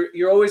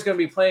 You're always going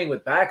to be playing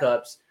with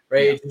backups,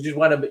 right? Yeah. You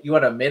want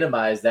to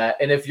minimize that.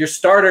 And if your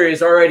starter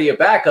is already a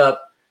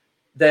backup,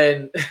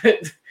 then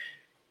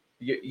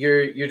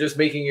you're just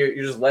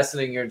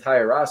lessening your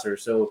entire roster.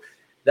 So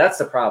that's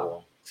the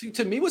problem. See,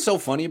 to me, what's so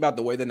funny about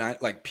the way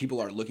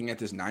people are looking at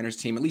this Niners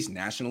team, at least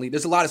nationally,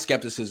 there's a lot of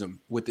skepticism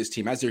with this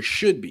team, as there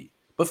should be,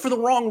 but for the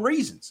wrong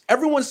reasons.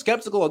 Everyone's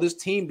skeptical of this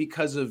team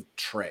because of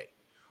Trey.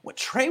 Well,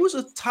 Trey was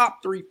a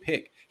top 3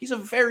 pick. He's a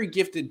very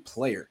gifted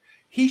player.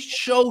 He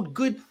showed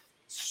good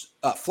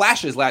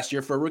flashes last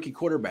year for a rookie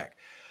quarterback.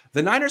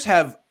 The Niners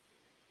have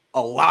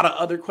a lot of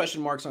other question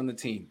marks on the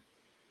team,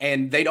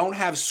 and they don't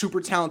have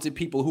super talented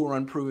people who are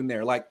unproven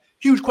there. Like,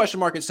 huge question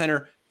mark at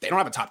center. They don't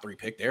have a top 3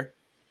 pick there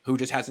who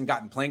just hasn't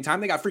gotten playing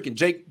time. They got freaking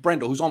Jake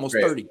Brendel, who's almost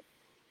 30.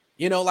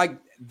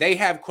 They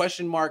have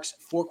question marks,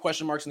 4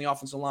 question marks in the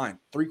offensive line,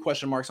 3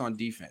 question marks on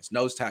defense,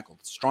 nose tackle,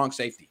 strong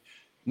safety,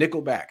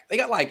 nickel back. They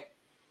got like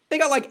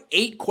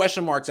 8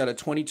 question marks out of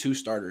 22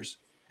 starters.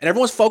 And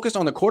everyone's focused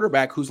on the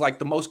quarterback, who's like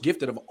the most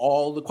gifted of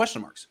all the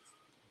question marks.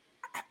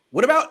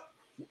 What about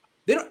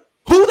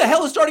who the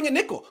hell is starting at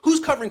nickel?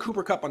 Who's covering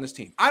Cooper Kupp on this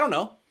team? I don't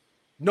know.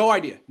 No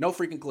idea. No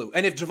freaking clue.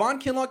 And if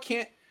Javon Kinlaw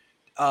can't,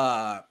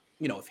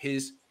 if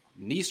his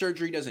knee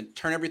surgery doesn't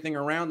turn everything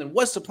around, then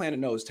what's the plan at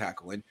nose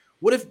tackle? And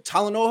what if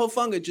Talanoa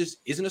Hufanga just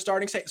isn't a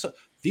starting safety? So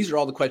these are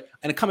all the questions.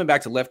 And coming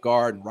back to left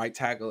guard and right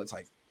tackle, it's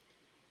like,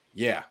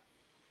 yeah,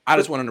 I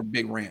just went on a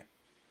big rant.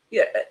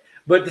 Yeah,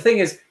 but the thing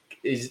is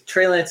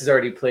Trey Lance has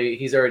already played.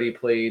 He's already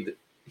played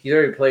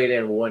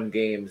in 1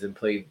 game and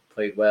played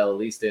well, at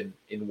least in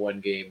 1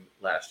 game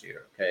last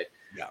year. Okay.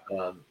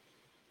 Yeah.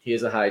 He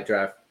is a high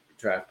draft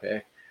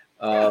pick.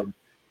 I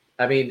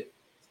mean,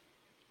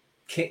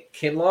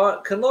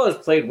 Kinlaw has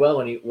played well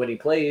when he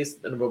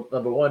plays. Number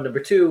 1, number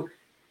 2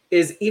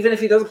 is even if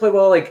he doesn't play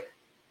well, like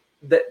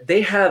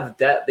they have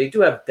depth. They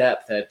do have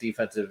depth on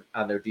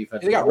their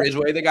defense. They got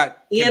Ridgeway. They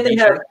got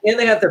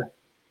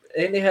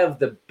they have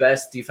the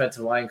best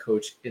defensive line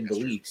coach in the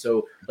league.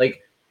 So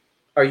like,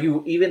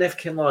 even if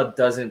Kinlaw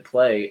doesn't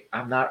play,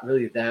 I'm not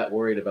really that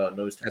worried about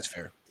nose tackle. That's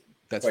fair.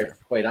 That's fair.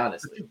 Quite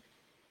honestly.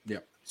 Yeah.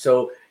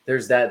 So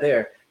there's that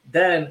there.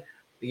 Then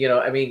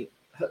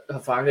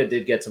Hufanga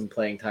did get some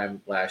playing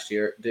time last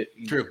year.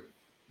 True.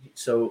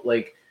 So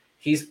like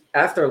he's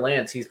after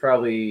Lance, I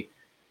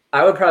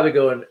would probably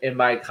go in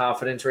my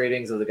confidence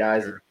ratings of the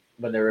guys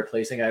when they're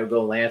replacing. I would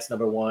go Lance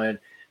number 1.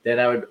 Then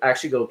I would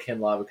actually go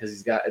Kinlaw because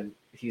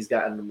he's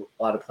gotten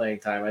a lot of playing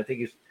time.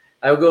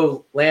 I would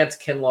go Lance,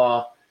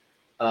 Kinlaw,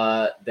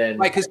 then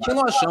because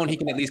Kinlaw has shown he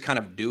can at least kind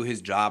of do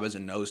his job as a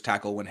nose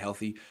tackle when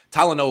healthy.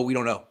 Talanoa, we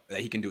don't know that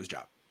he can do his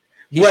job.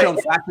 He's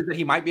shown flashes that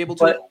he might be able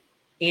to.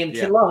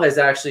 Kinlaw has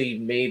actually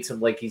made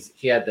some he's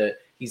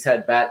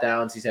had bat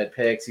downs, he's had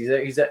picks, he's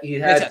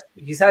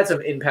had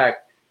some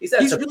impact. He's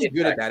really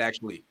good at that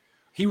actually.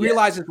 He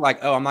realizes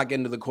I'm not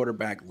getting to the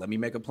quarterback. Let me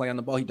make a play on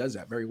the ball. He does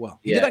that very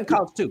well. He did that in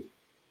college too.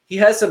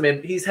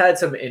 He's had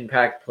some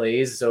impact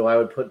plays,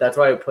 so that's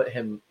why I would put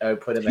him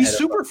He's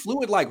super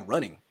fluid, like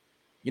running.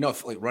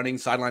 Like running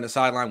sideline to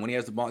sideline when he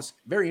has the ball.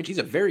 He's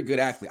a very good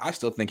athlete. I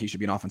still think he should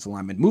be an offensive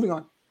lineman. Moving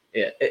on.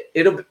 Yeah,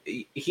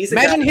 he's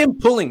imagine him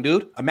pulling,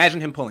 dude.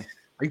 Imagine him pulling.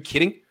 Are you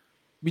kidding?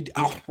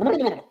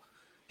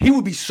 He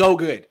would be so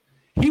good.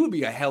 He would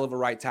be a hell of a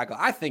right tackle.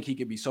 I think he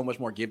could be so much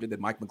more gifted than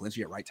Mike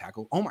McGlinchey at right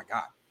tackle. Oh my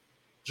God.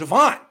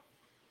 Javon.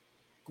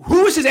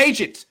 Who is his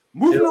agent?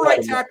 Move him to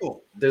right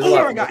tackle.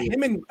 Oh my God.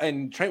 Him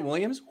and Trent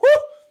Williams. Woo!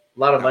 A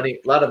lot of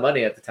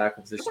money at the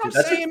tackle position. That's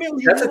what I'm saying, man.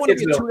 You want to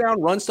be a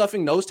 2-down run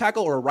stuffing nose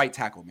tackle or a right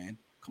tackle, man?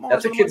 Come on.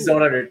 That's what kids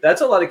don't understand.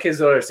 That's a lot of kids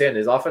don't understand.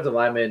 Is offensive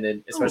linemen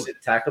and especially the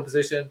tackle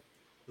position,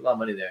 a lot of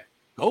money there.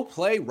 Go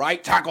play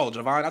right tackle,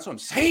 Javon. That's what I'm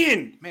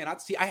saying, man.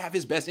 I have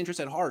his best interest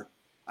at heart.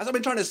 That's what I've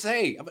been trying to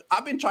say.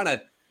 I've been trying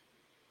to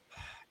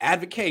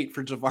advocate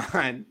for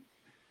Javon.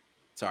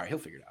 Sorry, he'll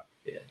figure it out.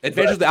 Yeah.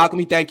 Adventures of the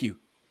Alchemy. Thank you.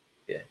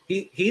 Yeah,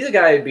 he's a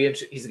guy.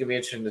 He's gonna be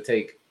interesting to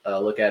take a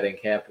look at in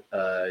camp.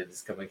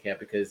 This coming camp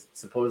because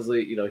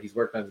supposedly he's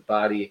worked on his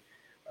body.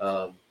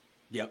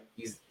 Yep.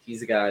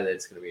 He's a guy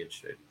that's gonna be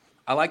interested.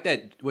 I like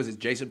that. Was it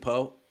Jason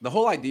Poe? The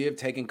whole idea of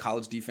taking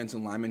college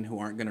defensive linemen who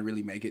aren't going to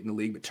really make it in the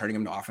league, but turning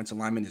them to offensive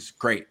linemen is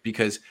great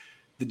because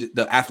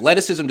the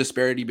athleticism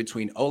disparity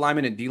between O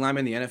linemen and D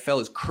linemen in the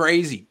NFL is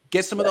crazy.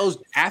 Get some of those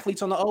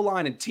athletes on the O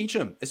line and teach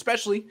them,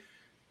 especially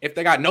if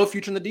they got no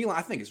future in the D line.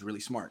 I think it's really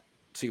smart.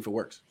 See if it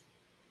works.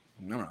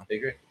 I don't know. I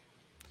agree.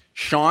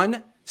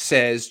 Sean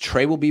says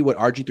Trey will be what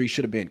RG3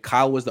 should have been.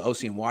 Kyle was the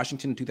OC in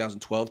Washington in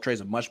 2012.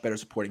 Trey's a much better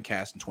supporting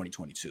cast in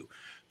 2022.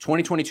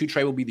 2022,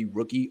 Trey will be the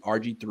rookie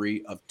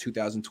RG3 of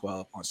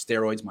 2012 on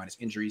steroids minus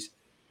injuries.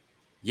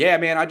 Yeah,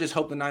 man, I just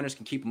hope the Niners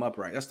can keep him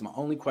upright. That's my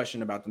only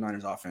question about the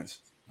Niners offense.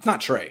 It's not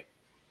Trey.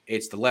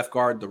 It's the left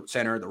guard, the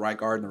center, the right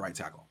guard, and the right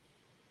tackle.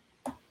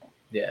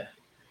 Yeah.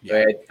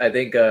 Right. I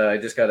think to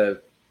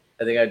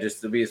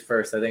be his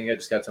first, I think I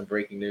just got some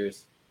breaking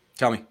news.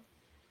 Tell me.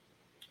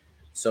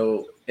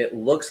 So it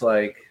looks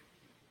like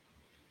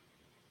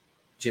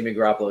Jimmy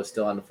Garoppolo is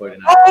still on the 49ers.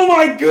 Oh,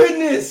 my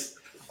goodness.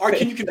 All right,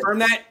 can you confirm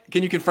that?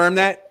 Can you confirm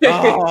that?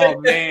 Oh,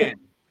 man.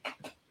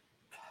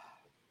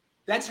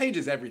 That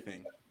changes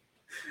everything.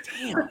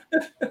 Damn.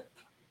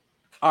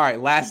 All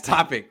right, last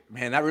topic.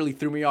 Man, that really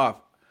threw me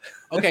off.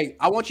 Okay,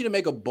 I want you to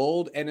make a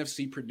bold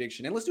NFC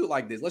prediction. And let's do it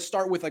like this. Let's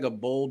start with like a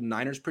bold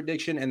Niners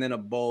prediction and then a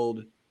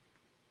bold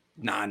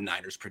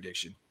non-Niners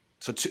prediction.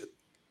 So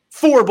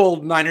four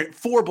bold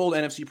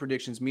NFC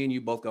predictions. Me and you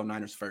both go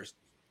Niners first.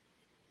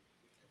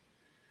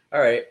 All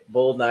right,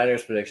 bold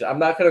Niners prediction. I'm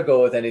not going to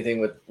go with anything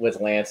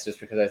with Lance just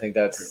because I think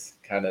that's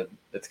kind of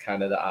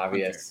the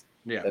obvious.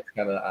 Okay. Yeah, that's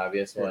kind of the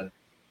obvious one.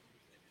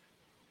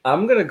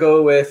 I'm going to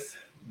go with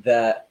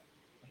that.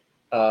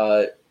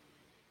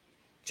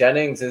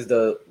 Jennings is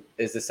the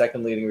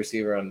second leading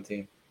receiver on the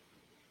team.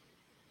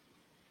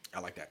 I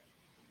like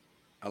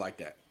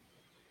that.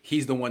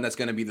 He's the one that's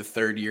going to be the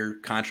third-year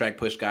contract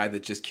push guy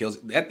that just kills.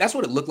 That's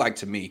what it looked like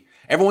to me.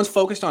 Everyone's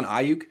focused on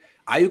Ayuk.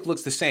 Ayuk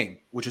looks the same,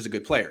 which is a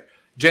good player.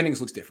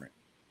 Jennings looks different.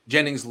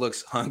 Jennings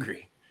looks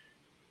hungry.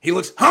 He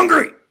looks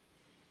hungry.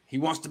 He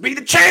wants to be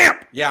the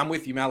champ. Yeah, I'm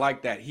with you, man. I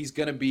like that. He's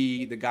going to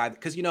be the guy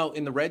because,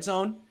 in the red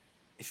zone,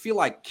 I feel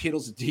like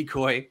Kittle's a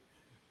decoy.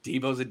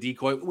 Debo's a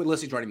decoy.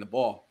 Unless he's running the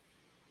ball.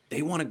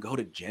 They want to go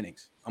to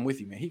Jennings. I'm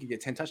with you, man. He could get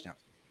 10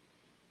 touchdowns.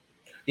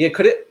 Yeah,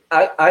 could it?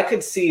 I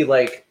could see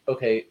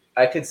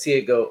I could see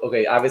it go.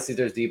 Okay, obviously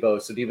there's Debo,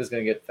 so Debo's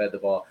going to get fed the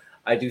ball.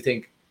 I do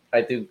think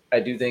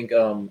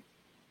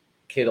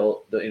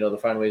Kittle, the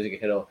final ways to get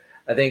Kittle.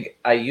 I think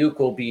Ayuk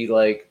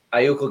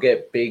will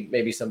get big,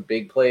 maybe some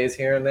big plays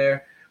here and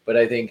there, but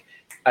I think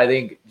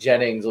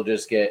Jennings will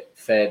just get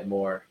fed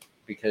more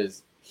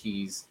because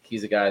he's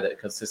a guy that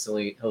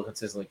he'll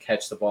consistently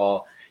catch the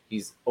ball.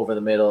 He's over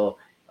the middle.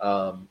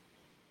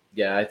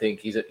 I think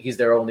he's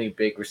their only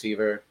big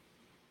receiver.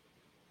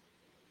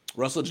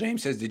 Russell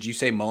James says, "Did you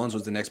say Mullins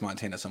was the next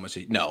Montana?" Someone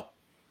said, "No."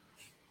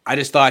 I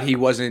just thought he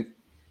wasn't.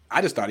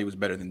 I just thought he was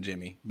better than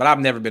Jimmy, but I've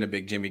never been a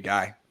big Jimmy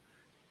guy.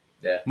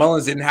 Yeah,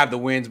 Mullins didn't have the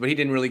wins, but he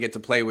didn't really get to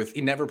play with.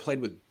 He never played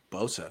with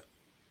Bosa.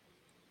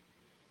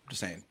 I'm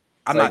just saying.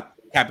 I'm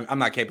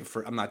not capable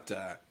for. I'm not.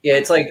 Yeah,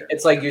 it's like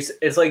you said.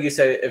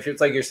 If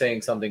it's like you're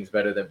saying something's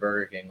better than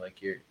Burger King,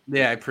 like you're.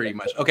 Yeah, pretty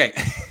much. Okay,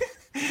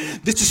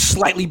 this is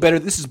slightly better.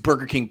 This is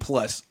Burger King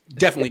plus.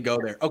 Definitely go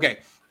there. Okay,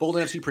 bold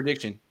NFC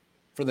prediction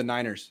for the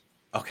Niners.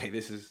 Okay,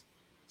 this is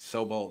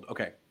so bold.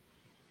 Okay,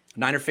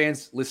 Niner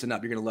fans, listen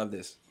up. You're gonna love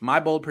this. My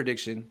bold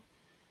prediction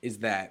is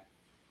that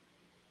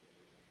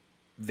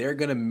they're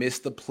going to miss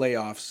the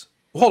playoffs.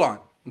 Hold on.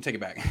 Let me take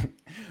it back.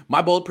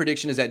 My bold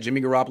prediction is that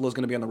Jimmy Garoppolo is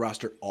going to be on the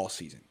roster all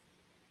season.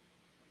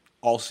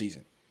 All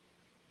season.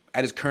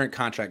 At his current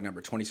contract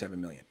number, $27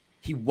 million.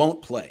 He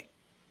won't play.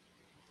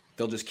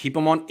 They'll just keep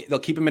him on. They'll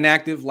keep him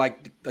inactive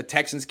like the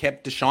Texans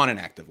kept Deshaun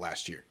inactive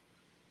last year.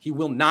 He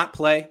will not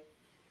play.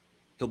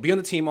 He'll be on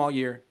the team all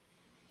year.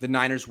 The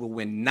Niners will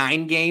win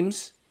 9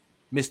 games,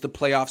 miss the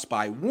playoffs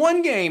by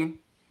 1 game,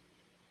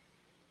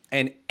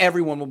 and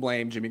everyone will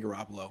blame Jimmy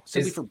Garoppolo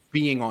simply for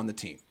being on the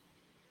team.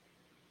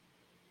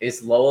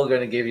 Is Lowell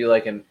going to give you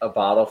like a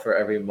bottle for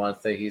every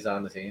month that he's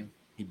on the team?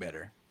 He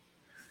better.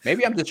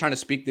 Maybe I'm just trying to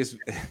speak this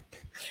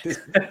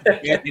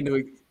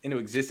into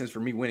existence for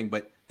me winning,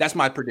 but that's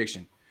my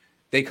prediction.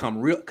 they come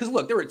real. Because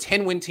look, they were a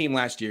 10-win team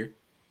last year.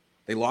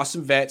 They lost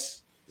some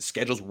vets. The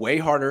schedule's way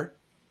harder.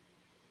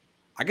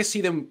 I can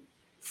see them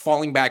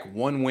falling back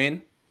 1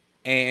 win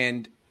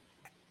and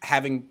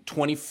having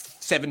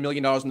 $27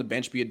 million on the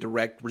bench be a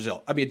direct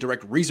result. I mean, a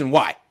direct reason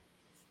why.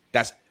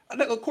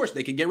 Of course,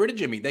 they could get rid of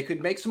Jimmy. They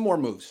could make some more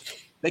moves.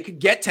 They could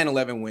get 10,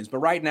 11 wins. But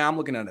right now, I'm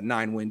looking at a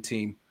 9-win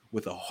team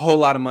with a whole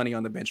lot of money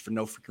on the bench for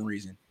no freaking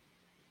reason.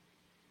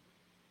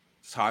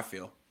 That's how I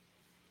feel.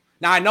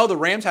 Now, I know the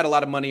Rams had a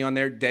lot of money on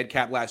their dead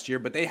cap last year,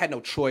 but they had no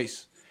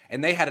choice,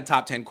 and they had a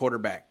top 10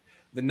 quarterback.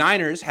 The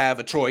Niners have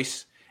a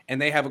choice,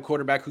 and they have a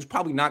quarterback who's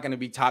probably not going to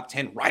be top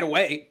 10 right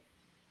away.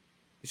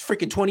 He's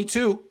freaking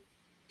 22.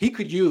 He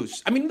could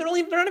use. I mean, they're not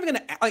even going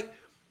to like.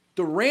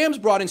 The Rams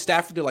brought in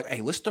Stafford. They're like,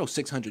 hey, let's throw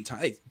 600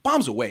 times. Hey,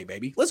 bombs away,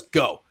 baby. Let's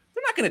go.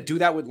 They're not going to do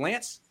that with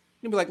Lance.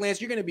 They're going to be like, Lance,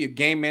 you're going to be a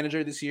game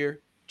manager this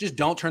year. Just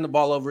don't turn the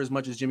ball over as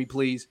much as Jimmy,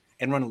 please,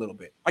 and run a little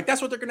bit. Like,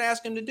 that's what they're going to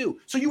ask him to do.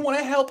 So you want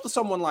to help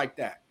someone like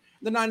that.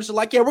 The Niners are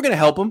like, yeah, we're going to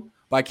help him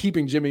by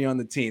keeping Jimmy on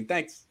the team.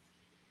 Thanks.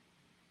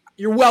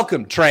 You're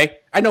welcome, Trey.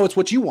 I know it's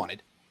what you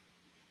wanted.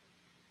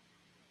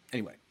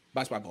 Anyway,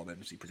 that's my bold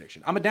NFC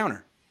prediction. I'm a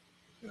downer.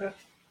 Okay.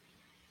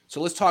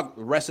 So let's talk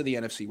the rest of the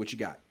NFC. What you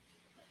got?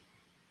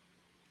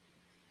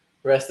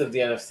 Rest of the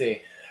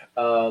NFC.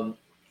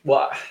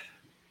 Well,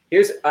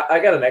 I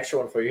got an extra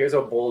one for you. Here's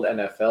a bold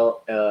NFL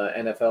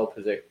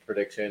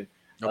prediction.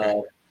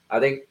 Okay. I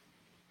think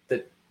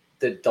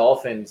the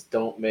Dolphins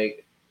don't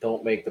make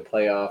the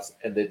playoffs,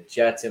 and the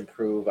Jets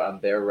improve on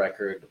their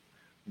record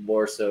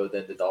more so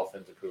than the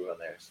Dolphins improve on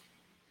theirs.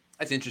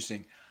 That's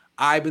interesting.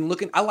 I've been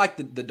looking. I like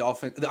the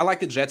Dolphins. I like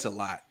the Jets a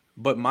lot,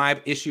 but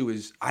my issue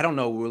is I don't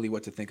know really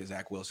what to think of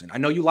Zach Wilson. I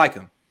know you like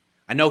him.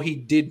 I know he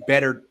did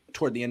better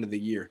toward the end of the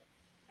year.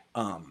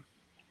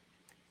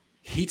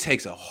 He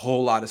takes a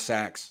whole lot of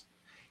sacks.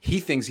 He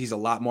thinks he's a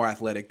lot more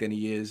athletic than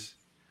he is.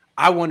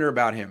 I wonder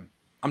about him.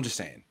 I'm just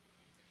saying.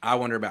 I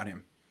wonder about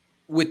him.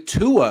 With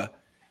Tua,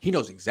 he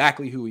knows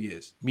exactly who he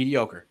is.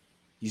 Mediocre.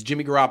 He's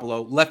Jimmy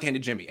Garoppolo,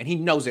 left-handed Jimmy, and he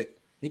knows it.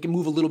 He can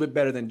move a little bit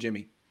better than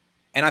Jimmy.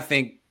 And I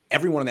think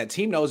everyone on that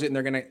team knows it, and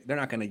they're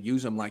not gonna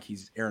use him like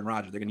he's Aaron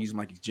Rodgers. They're gonna use him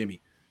like he's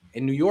Jimmy.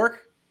 In New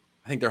York,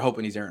 I think they're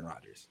hoping he's Aaron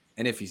Rodgers.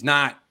 And if he's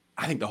not,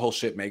 I think the whole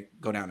shit may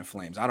go down in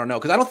flames. I don't know,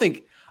 because I don't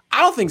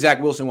think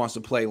Zach Wilson wants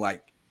to play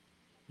like,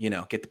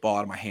 get the ball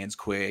out of my hands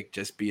quick,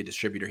 just be a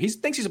distributor. He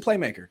thinks he's a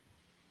playmaker.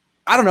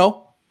 I don't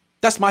know.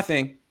 That's my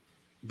thing,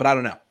 but I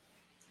don't know.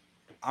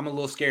 I'm a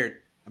little scared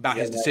about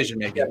his decision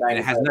making, and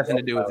it has nothing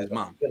to do with his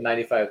mom.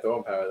 95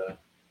 throwing power, though.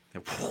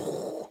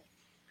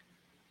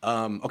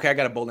 Okay, I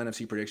got a bold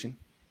NFC prediction.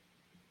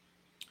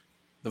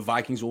 The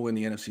Vikings will win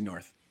the NFC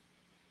North.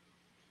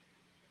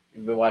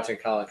 You've been watching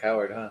Colin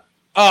Cowherd, huh?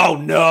 Oh,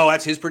 no,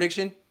 that's his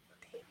prediction?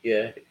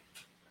 Yeah.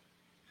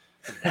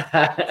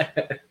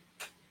 I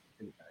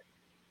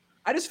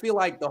just feel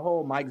like the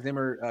whole Mike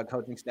Zimmer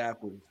coaching staff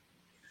was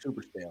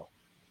super stale.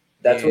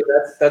 That's what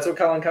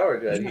Colin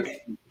Cowherd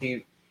did.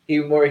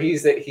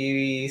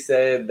 He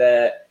said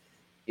that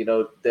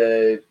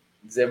the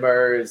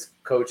Zimmer's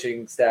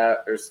coaching staff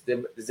or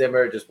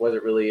Zimmer just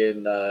wasn't really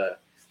a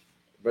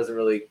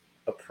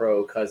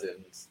pro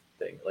Cousins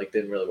thing. Like,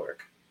 didn't really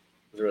work.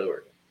 It was really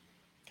working.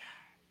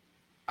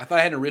 I thought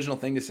I had an original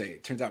thing to say.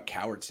 It turns out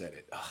Cowherd said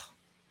it. Ugh.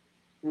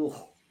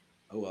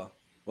 Oh well.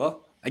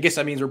 Well, I guess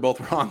that means we're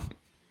both wrong.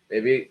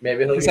 Maybe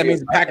he'll. I guess that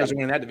means the Packers are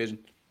winning that division.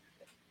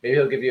 Maybe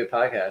he'll give you a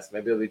podcast.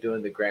 Maybe he'll be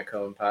doing the Grant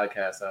Cohn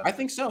podcast. I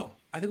think so.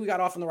 I think we got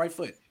off on the right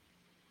foot.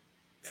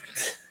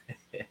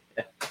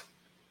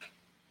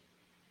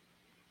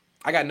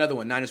 I got another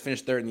one. Niners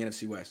finished third in the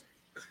NFC West.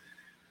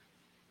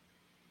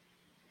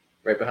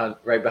 Right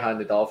behind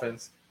the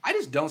Dolphins. I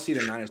just don't see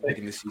the Niners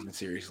taking this season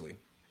seriously.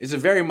 It's a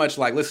very much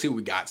like, let's see what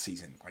we got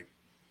season. Like,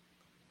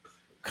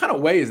 what kind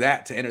of way is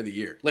that to enter the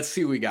year? Let's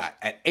see what we got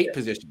at 8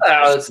 positions.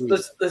 Let's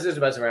just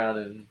mess around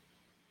and.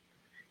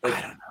 I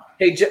don't know.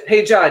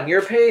 Hey, John,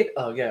 you're paid?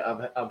 Oh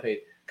yeah, I'm paid.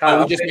 Kyle,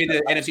 we just made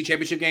the NFC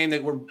Championship game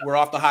that we're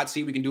off the hot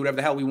seat. We can do whatever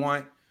the hell we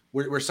want.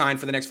 We're signed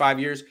for the next 5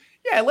 years.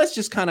 Yeah, let's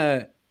just kind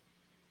of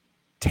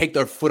take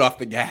their foot off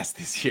the gas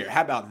this year.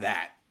 How about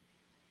that?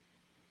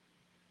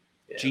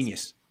 Yes.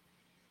 Genius.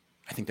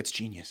 I think that's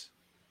genius.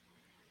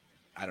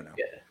 I don't know.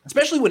 Yeah.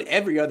 Especially when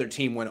every other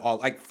team went all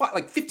like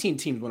 15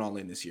 teams went all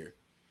in this year,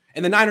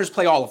 and the Niners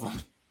play all of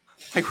them.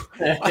 Like,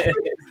 I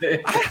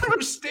don't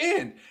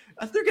understand.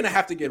 They're going to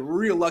have to get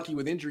real lucky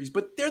with injuries,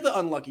 but they're the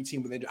unlucky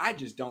team with injuries. I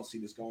just don't see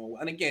this going well.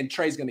 And again,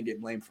 Trey's going to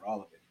get blamed for all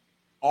of it.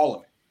 All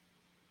of it.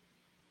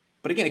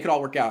 But again, it could all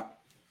work out.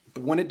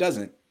 But when it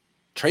doesn't,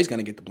 Trey's going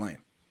to get the blame.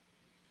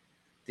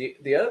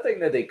 The other thing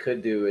that they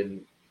could do,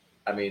 and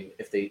I mean,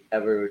 if they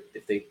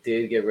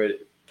did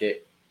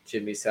get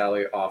Jimmy's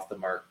salary off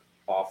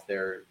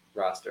their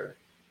roster,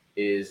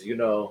 is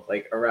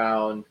like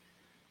around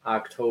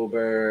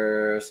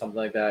October, something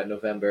like that,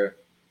 November,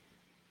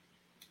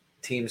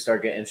 teams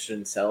start getting interested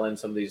in selling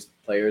some of these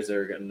players that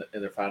are in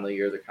their final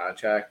year of their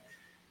contract.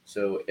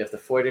 So if the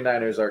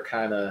 49ers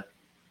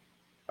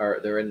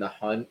they're in the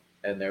hunt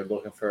and they're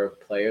looking for a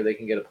player, they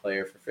can get a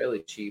player for fairly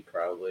cheap,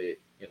 probably,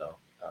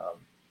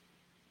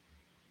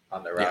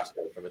 on their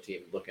roster from a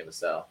team looking to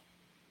sell.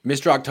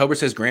 Mr. October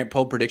says Grant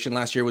Poe prediction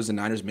last year was the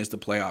Niners missed the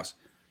playoffs.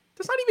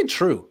 That's not even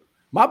true.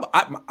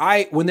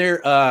 When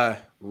their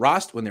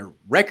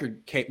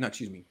record came, no,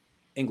 excuse me,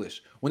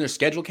 English. When their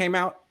schedule came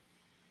out,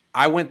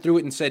 I went through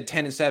it and said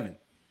 10-7.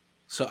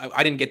 So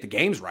I didn't get the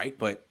games right,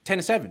 but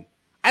 10-7.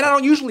 And I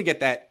don't usually get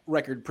that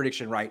record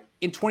prediction right.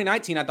 In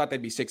 2019, I thought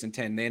they'd be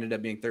 6-10. They ended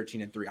up being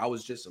 13-3. I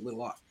was just a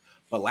little off.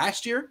 But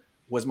last year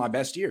was my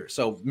best year.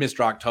 So Mr.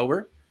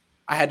 October,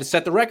 I had to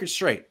set the record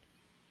straight.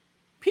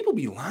 People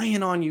be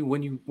lying on you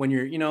when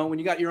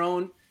you got your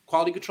own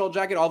quality control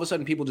jacket. All of a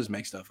sudden, people just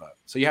make stuff up.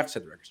 So you have to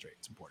set the record straight.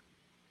 It's important.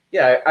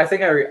 Yeah, I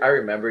think I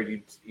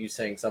remembered you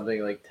saying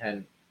something like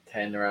 10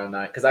 around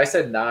 9, because I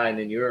said 9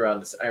 and you were around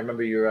this. I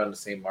remember you were on the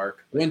same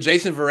mark. When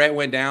Jason Verrett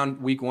went down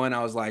week 1,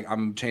 I was like,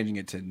 I'm changing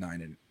it to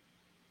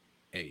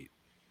 9-8.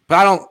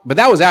 But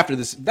that was after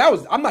this.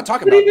 I'm not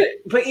talking about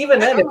that. But even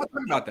then, I'm not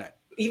talking about that.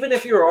 Even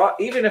if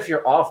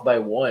you're off by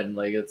 1,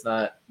 like it's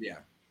not. Yeah.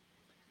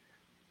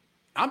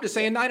 I'm just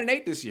saying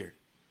 9-8 this year.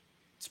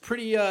 It's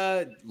pretty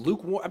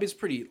lukewarm. I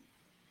mean,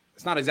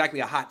 it's not exactly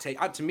a hot take.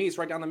 To me, it's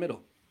right down the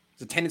middle.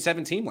 It's a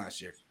 10-7 team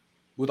last year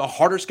with a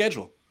harder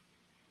schedule.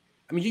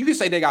 I mean, you could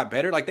say they got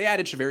better. Like, they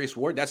added Shavarius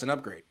Ward. That's an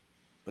upgrade.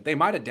 But they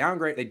might have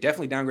downgraded. They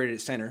definitely downgraded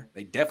at center.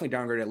 They definitely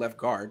downgraded at left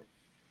guard.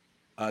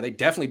 They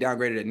definitely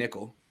downgraded at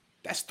nickel.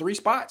 That's 3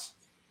 spots.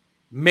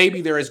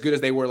 Maybe they're as good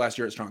as they were last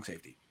year at strong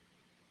safety.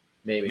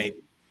 Maybe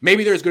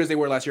they're as good as they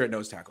were last year at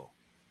nose tackle.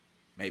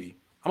 Maybe.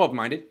 I'm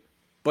open-minded.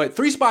 But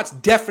 3 spots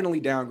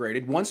definitely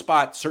downgraded. 1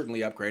 spot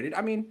certainly upgraded.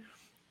 I mean,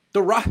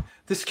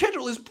 the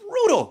schedule is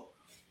brutal.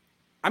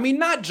 I mean,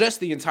 not just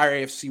the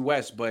entire AFC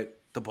West,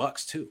 but the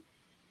Bucks too.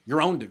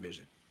 Your own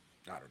division.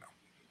 I don't know.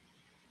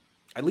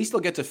 At least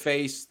they'll get to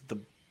face the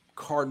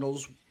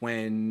Cardinals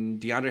when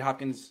DeAndre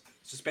Hopkins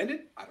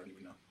suspended. I don't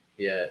even know.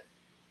 Yeah.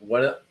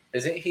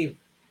 Isn't he?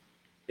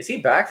 Is he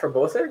back for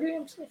both their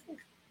games?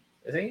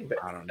 I think.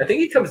 I don't know. I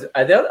think he comes.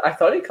 I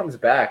thought he comes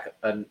back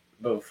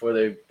before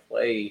they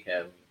play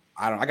him.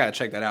 I don't know. I got to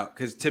check that out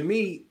because to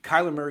me,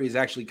 Kyler Murray is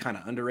actually kind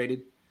of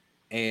underrated,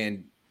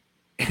 and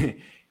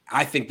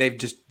I think they've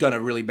just done a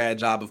really bad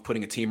job of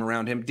putting a team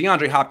around him.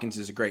 DeAndre Hopkins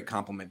is a great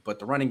compliment, but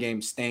the running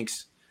game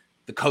stinks.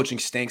 The coaching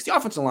stinks. The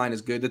offensive line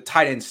is good. The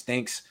tight end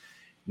stinks.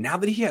 Now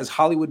that he has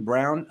Hollywood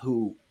Brown,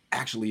 who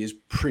actually is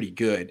pretty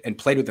good and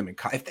played with him in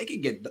college, if they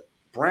could get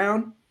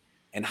Brown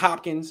and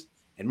Hopkins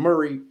and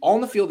Murray all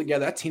in the field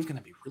together, that team's going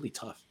to be really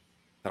tough.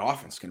 That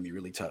offense is going to be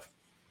really tough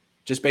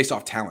just based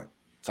off talent.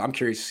 So I'm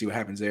curious to see what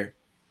happens there.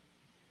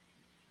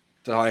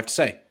 That's all I have to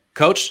say.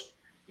 Coach?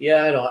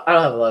 Yeah, I don't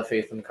have a lot of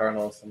faith in the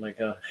Cardinals. I'm like,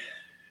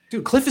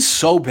 dude, Cliff is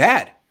so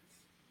bad.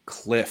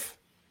 Cliff.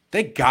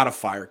 They got to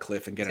fire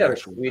Cliff and get an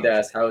actual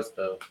sweet-ass house,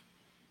 though.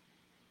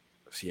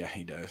 Yeah,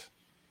 he does.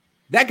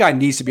 That guy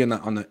needs to be on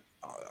the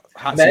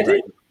hot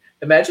seat.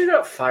 Imagine you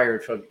got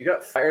fired from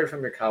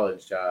your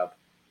college job.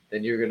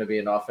 Then you're going to be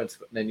an offense.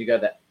 Then you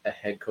got a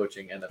head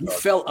coaching NFL. You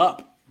fell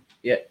up.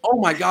 Yeah. Oh,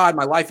 my God,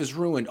 my life is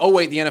ruined. Oh,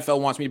 wait, the NFL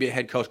wants me to be a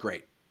head coach.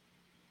 Great.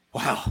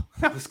 Wow,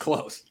 that was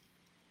close.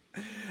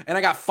 And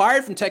I got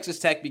fired from Texas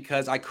Tech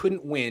because I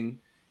couldn't win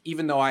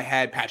even though I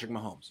had Patrick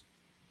Mahomes.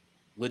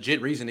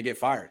 Legit reason to get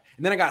fired.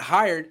 And then I got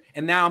hired,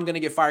 and now I'm going to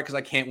get fired because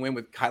I can't win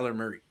with Kyler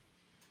Murray.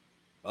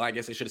 Well, I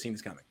guess I should have seen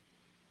this coming.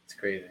 It's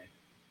crazy.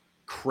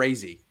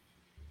 Crazy.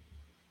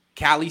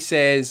 Callie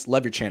says,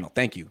 love your channel.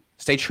 Thank you.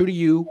 Stay true to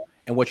you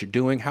and what you're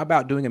doing. How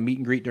about doing a meet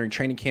and greet during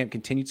training camp?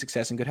 Continued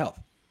success and good health.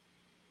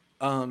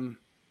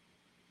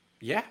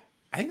 Yeah,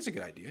 I think it's a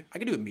good idea. I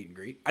could do a meet and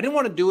greet. I didn't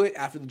want to do it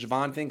after the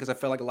Javon thing because I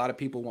felt like a lot of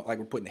people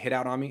were putting the hit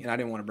out on me, and I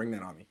didn't want to bring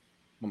that on me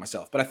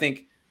myself. But I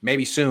think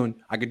maybe soon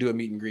I could do a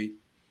meet and greet.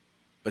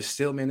 But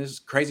still, man, there's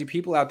crazy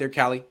people out there,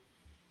 Callie.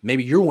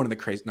 Maybe you're one of the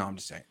crazy. No, I'm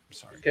just saying. I'm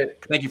sorry. Okay.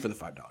 Thank you for the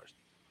 $5.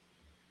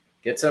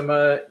 Get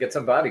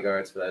some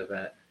bodyguards for that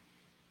event.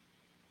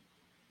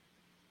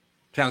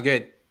 Sounds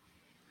good.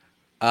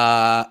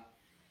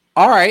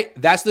 All right,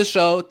 that's the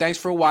show. Thanks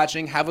for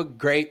watching. Have a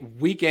great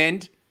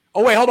weekend.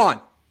 Oh, wait, hold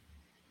on.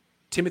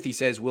 Timothy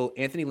says, will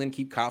Anthony Lynn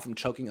keep Kyle from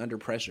choking under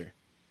pressure?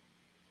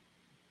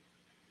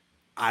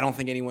 I don't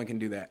think anyone can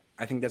do that.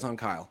 I think that's on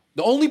Kyle.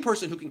 The only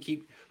person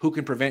who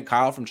can prevent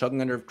Kyle from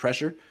choking under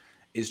pressure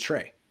is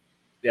Trey.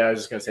 Yeah, I was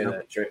just gonna say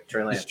that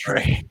Trey Lance.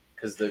 Trey,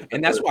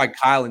 and that's why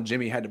Kyle and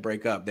Jimmy had to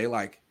break up. They're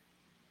like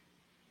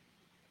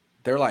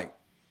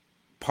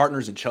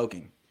partners in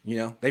choking. You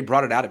know, they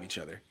brought it out of each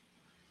other.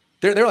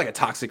 They're like a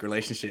toxic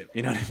relationship.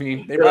 You know what I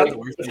mean? They brought the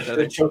worst of each other.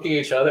 They're choking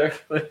each other.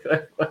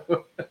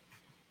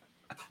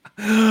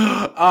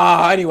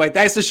 Anyway,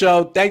 thanks for the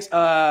show. Thanks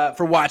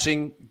for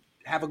watching.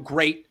 Have a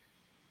great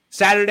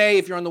Saturday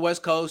if you're on the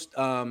West Coast.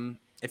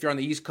 If you're on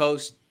the East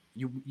Coast,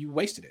 you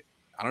wasted it.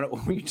 I don't know.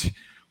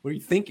 What are you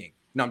thinking?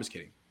 No, I'm just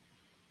kidding.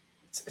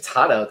 It's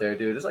hot out there,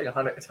 dude. It's like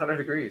 100. It's 100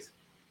 degrees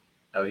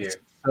out here. It's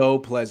so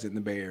pleasant in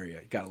the Bay Area.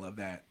 You gotta love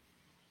that.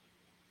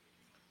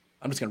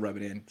 I'm just gonna rub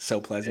it in.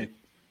 So pleasant. Yeah.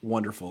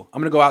 Wonderful.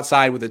 I'm gonna go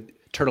outside with a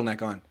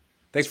turtleneck on.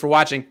 Thanks for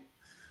watching.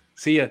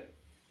 See ya.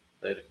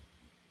 Later.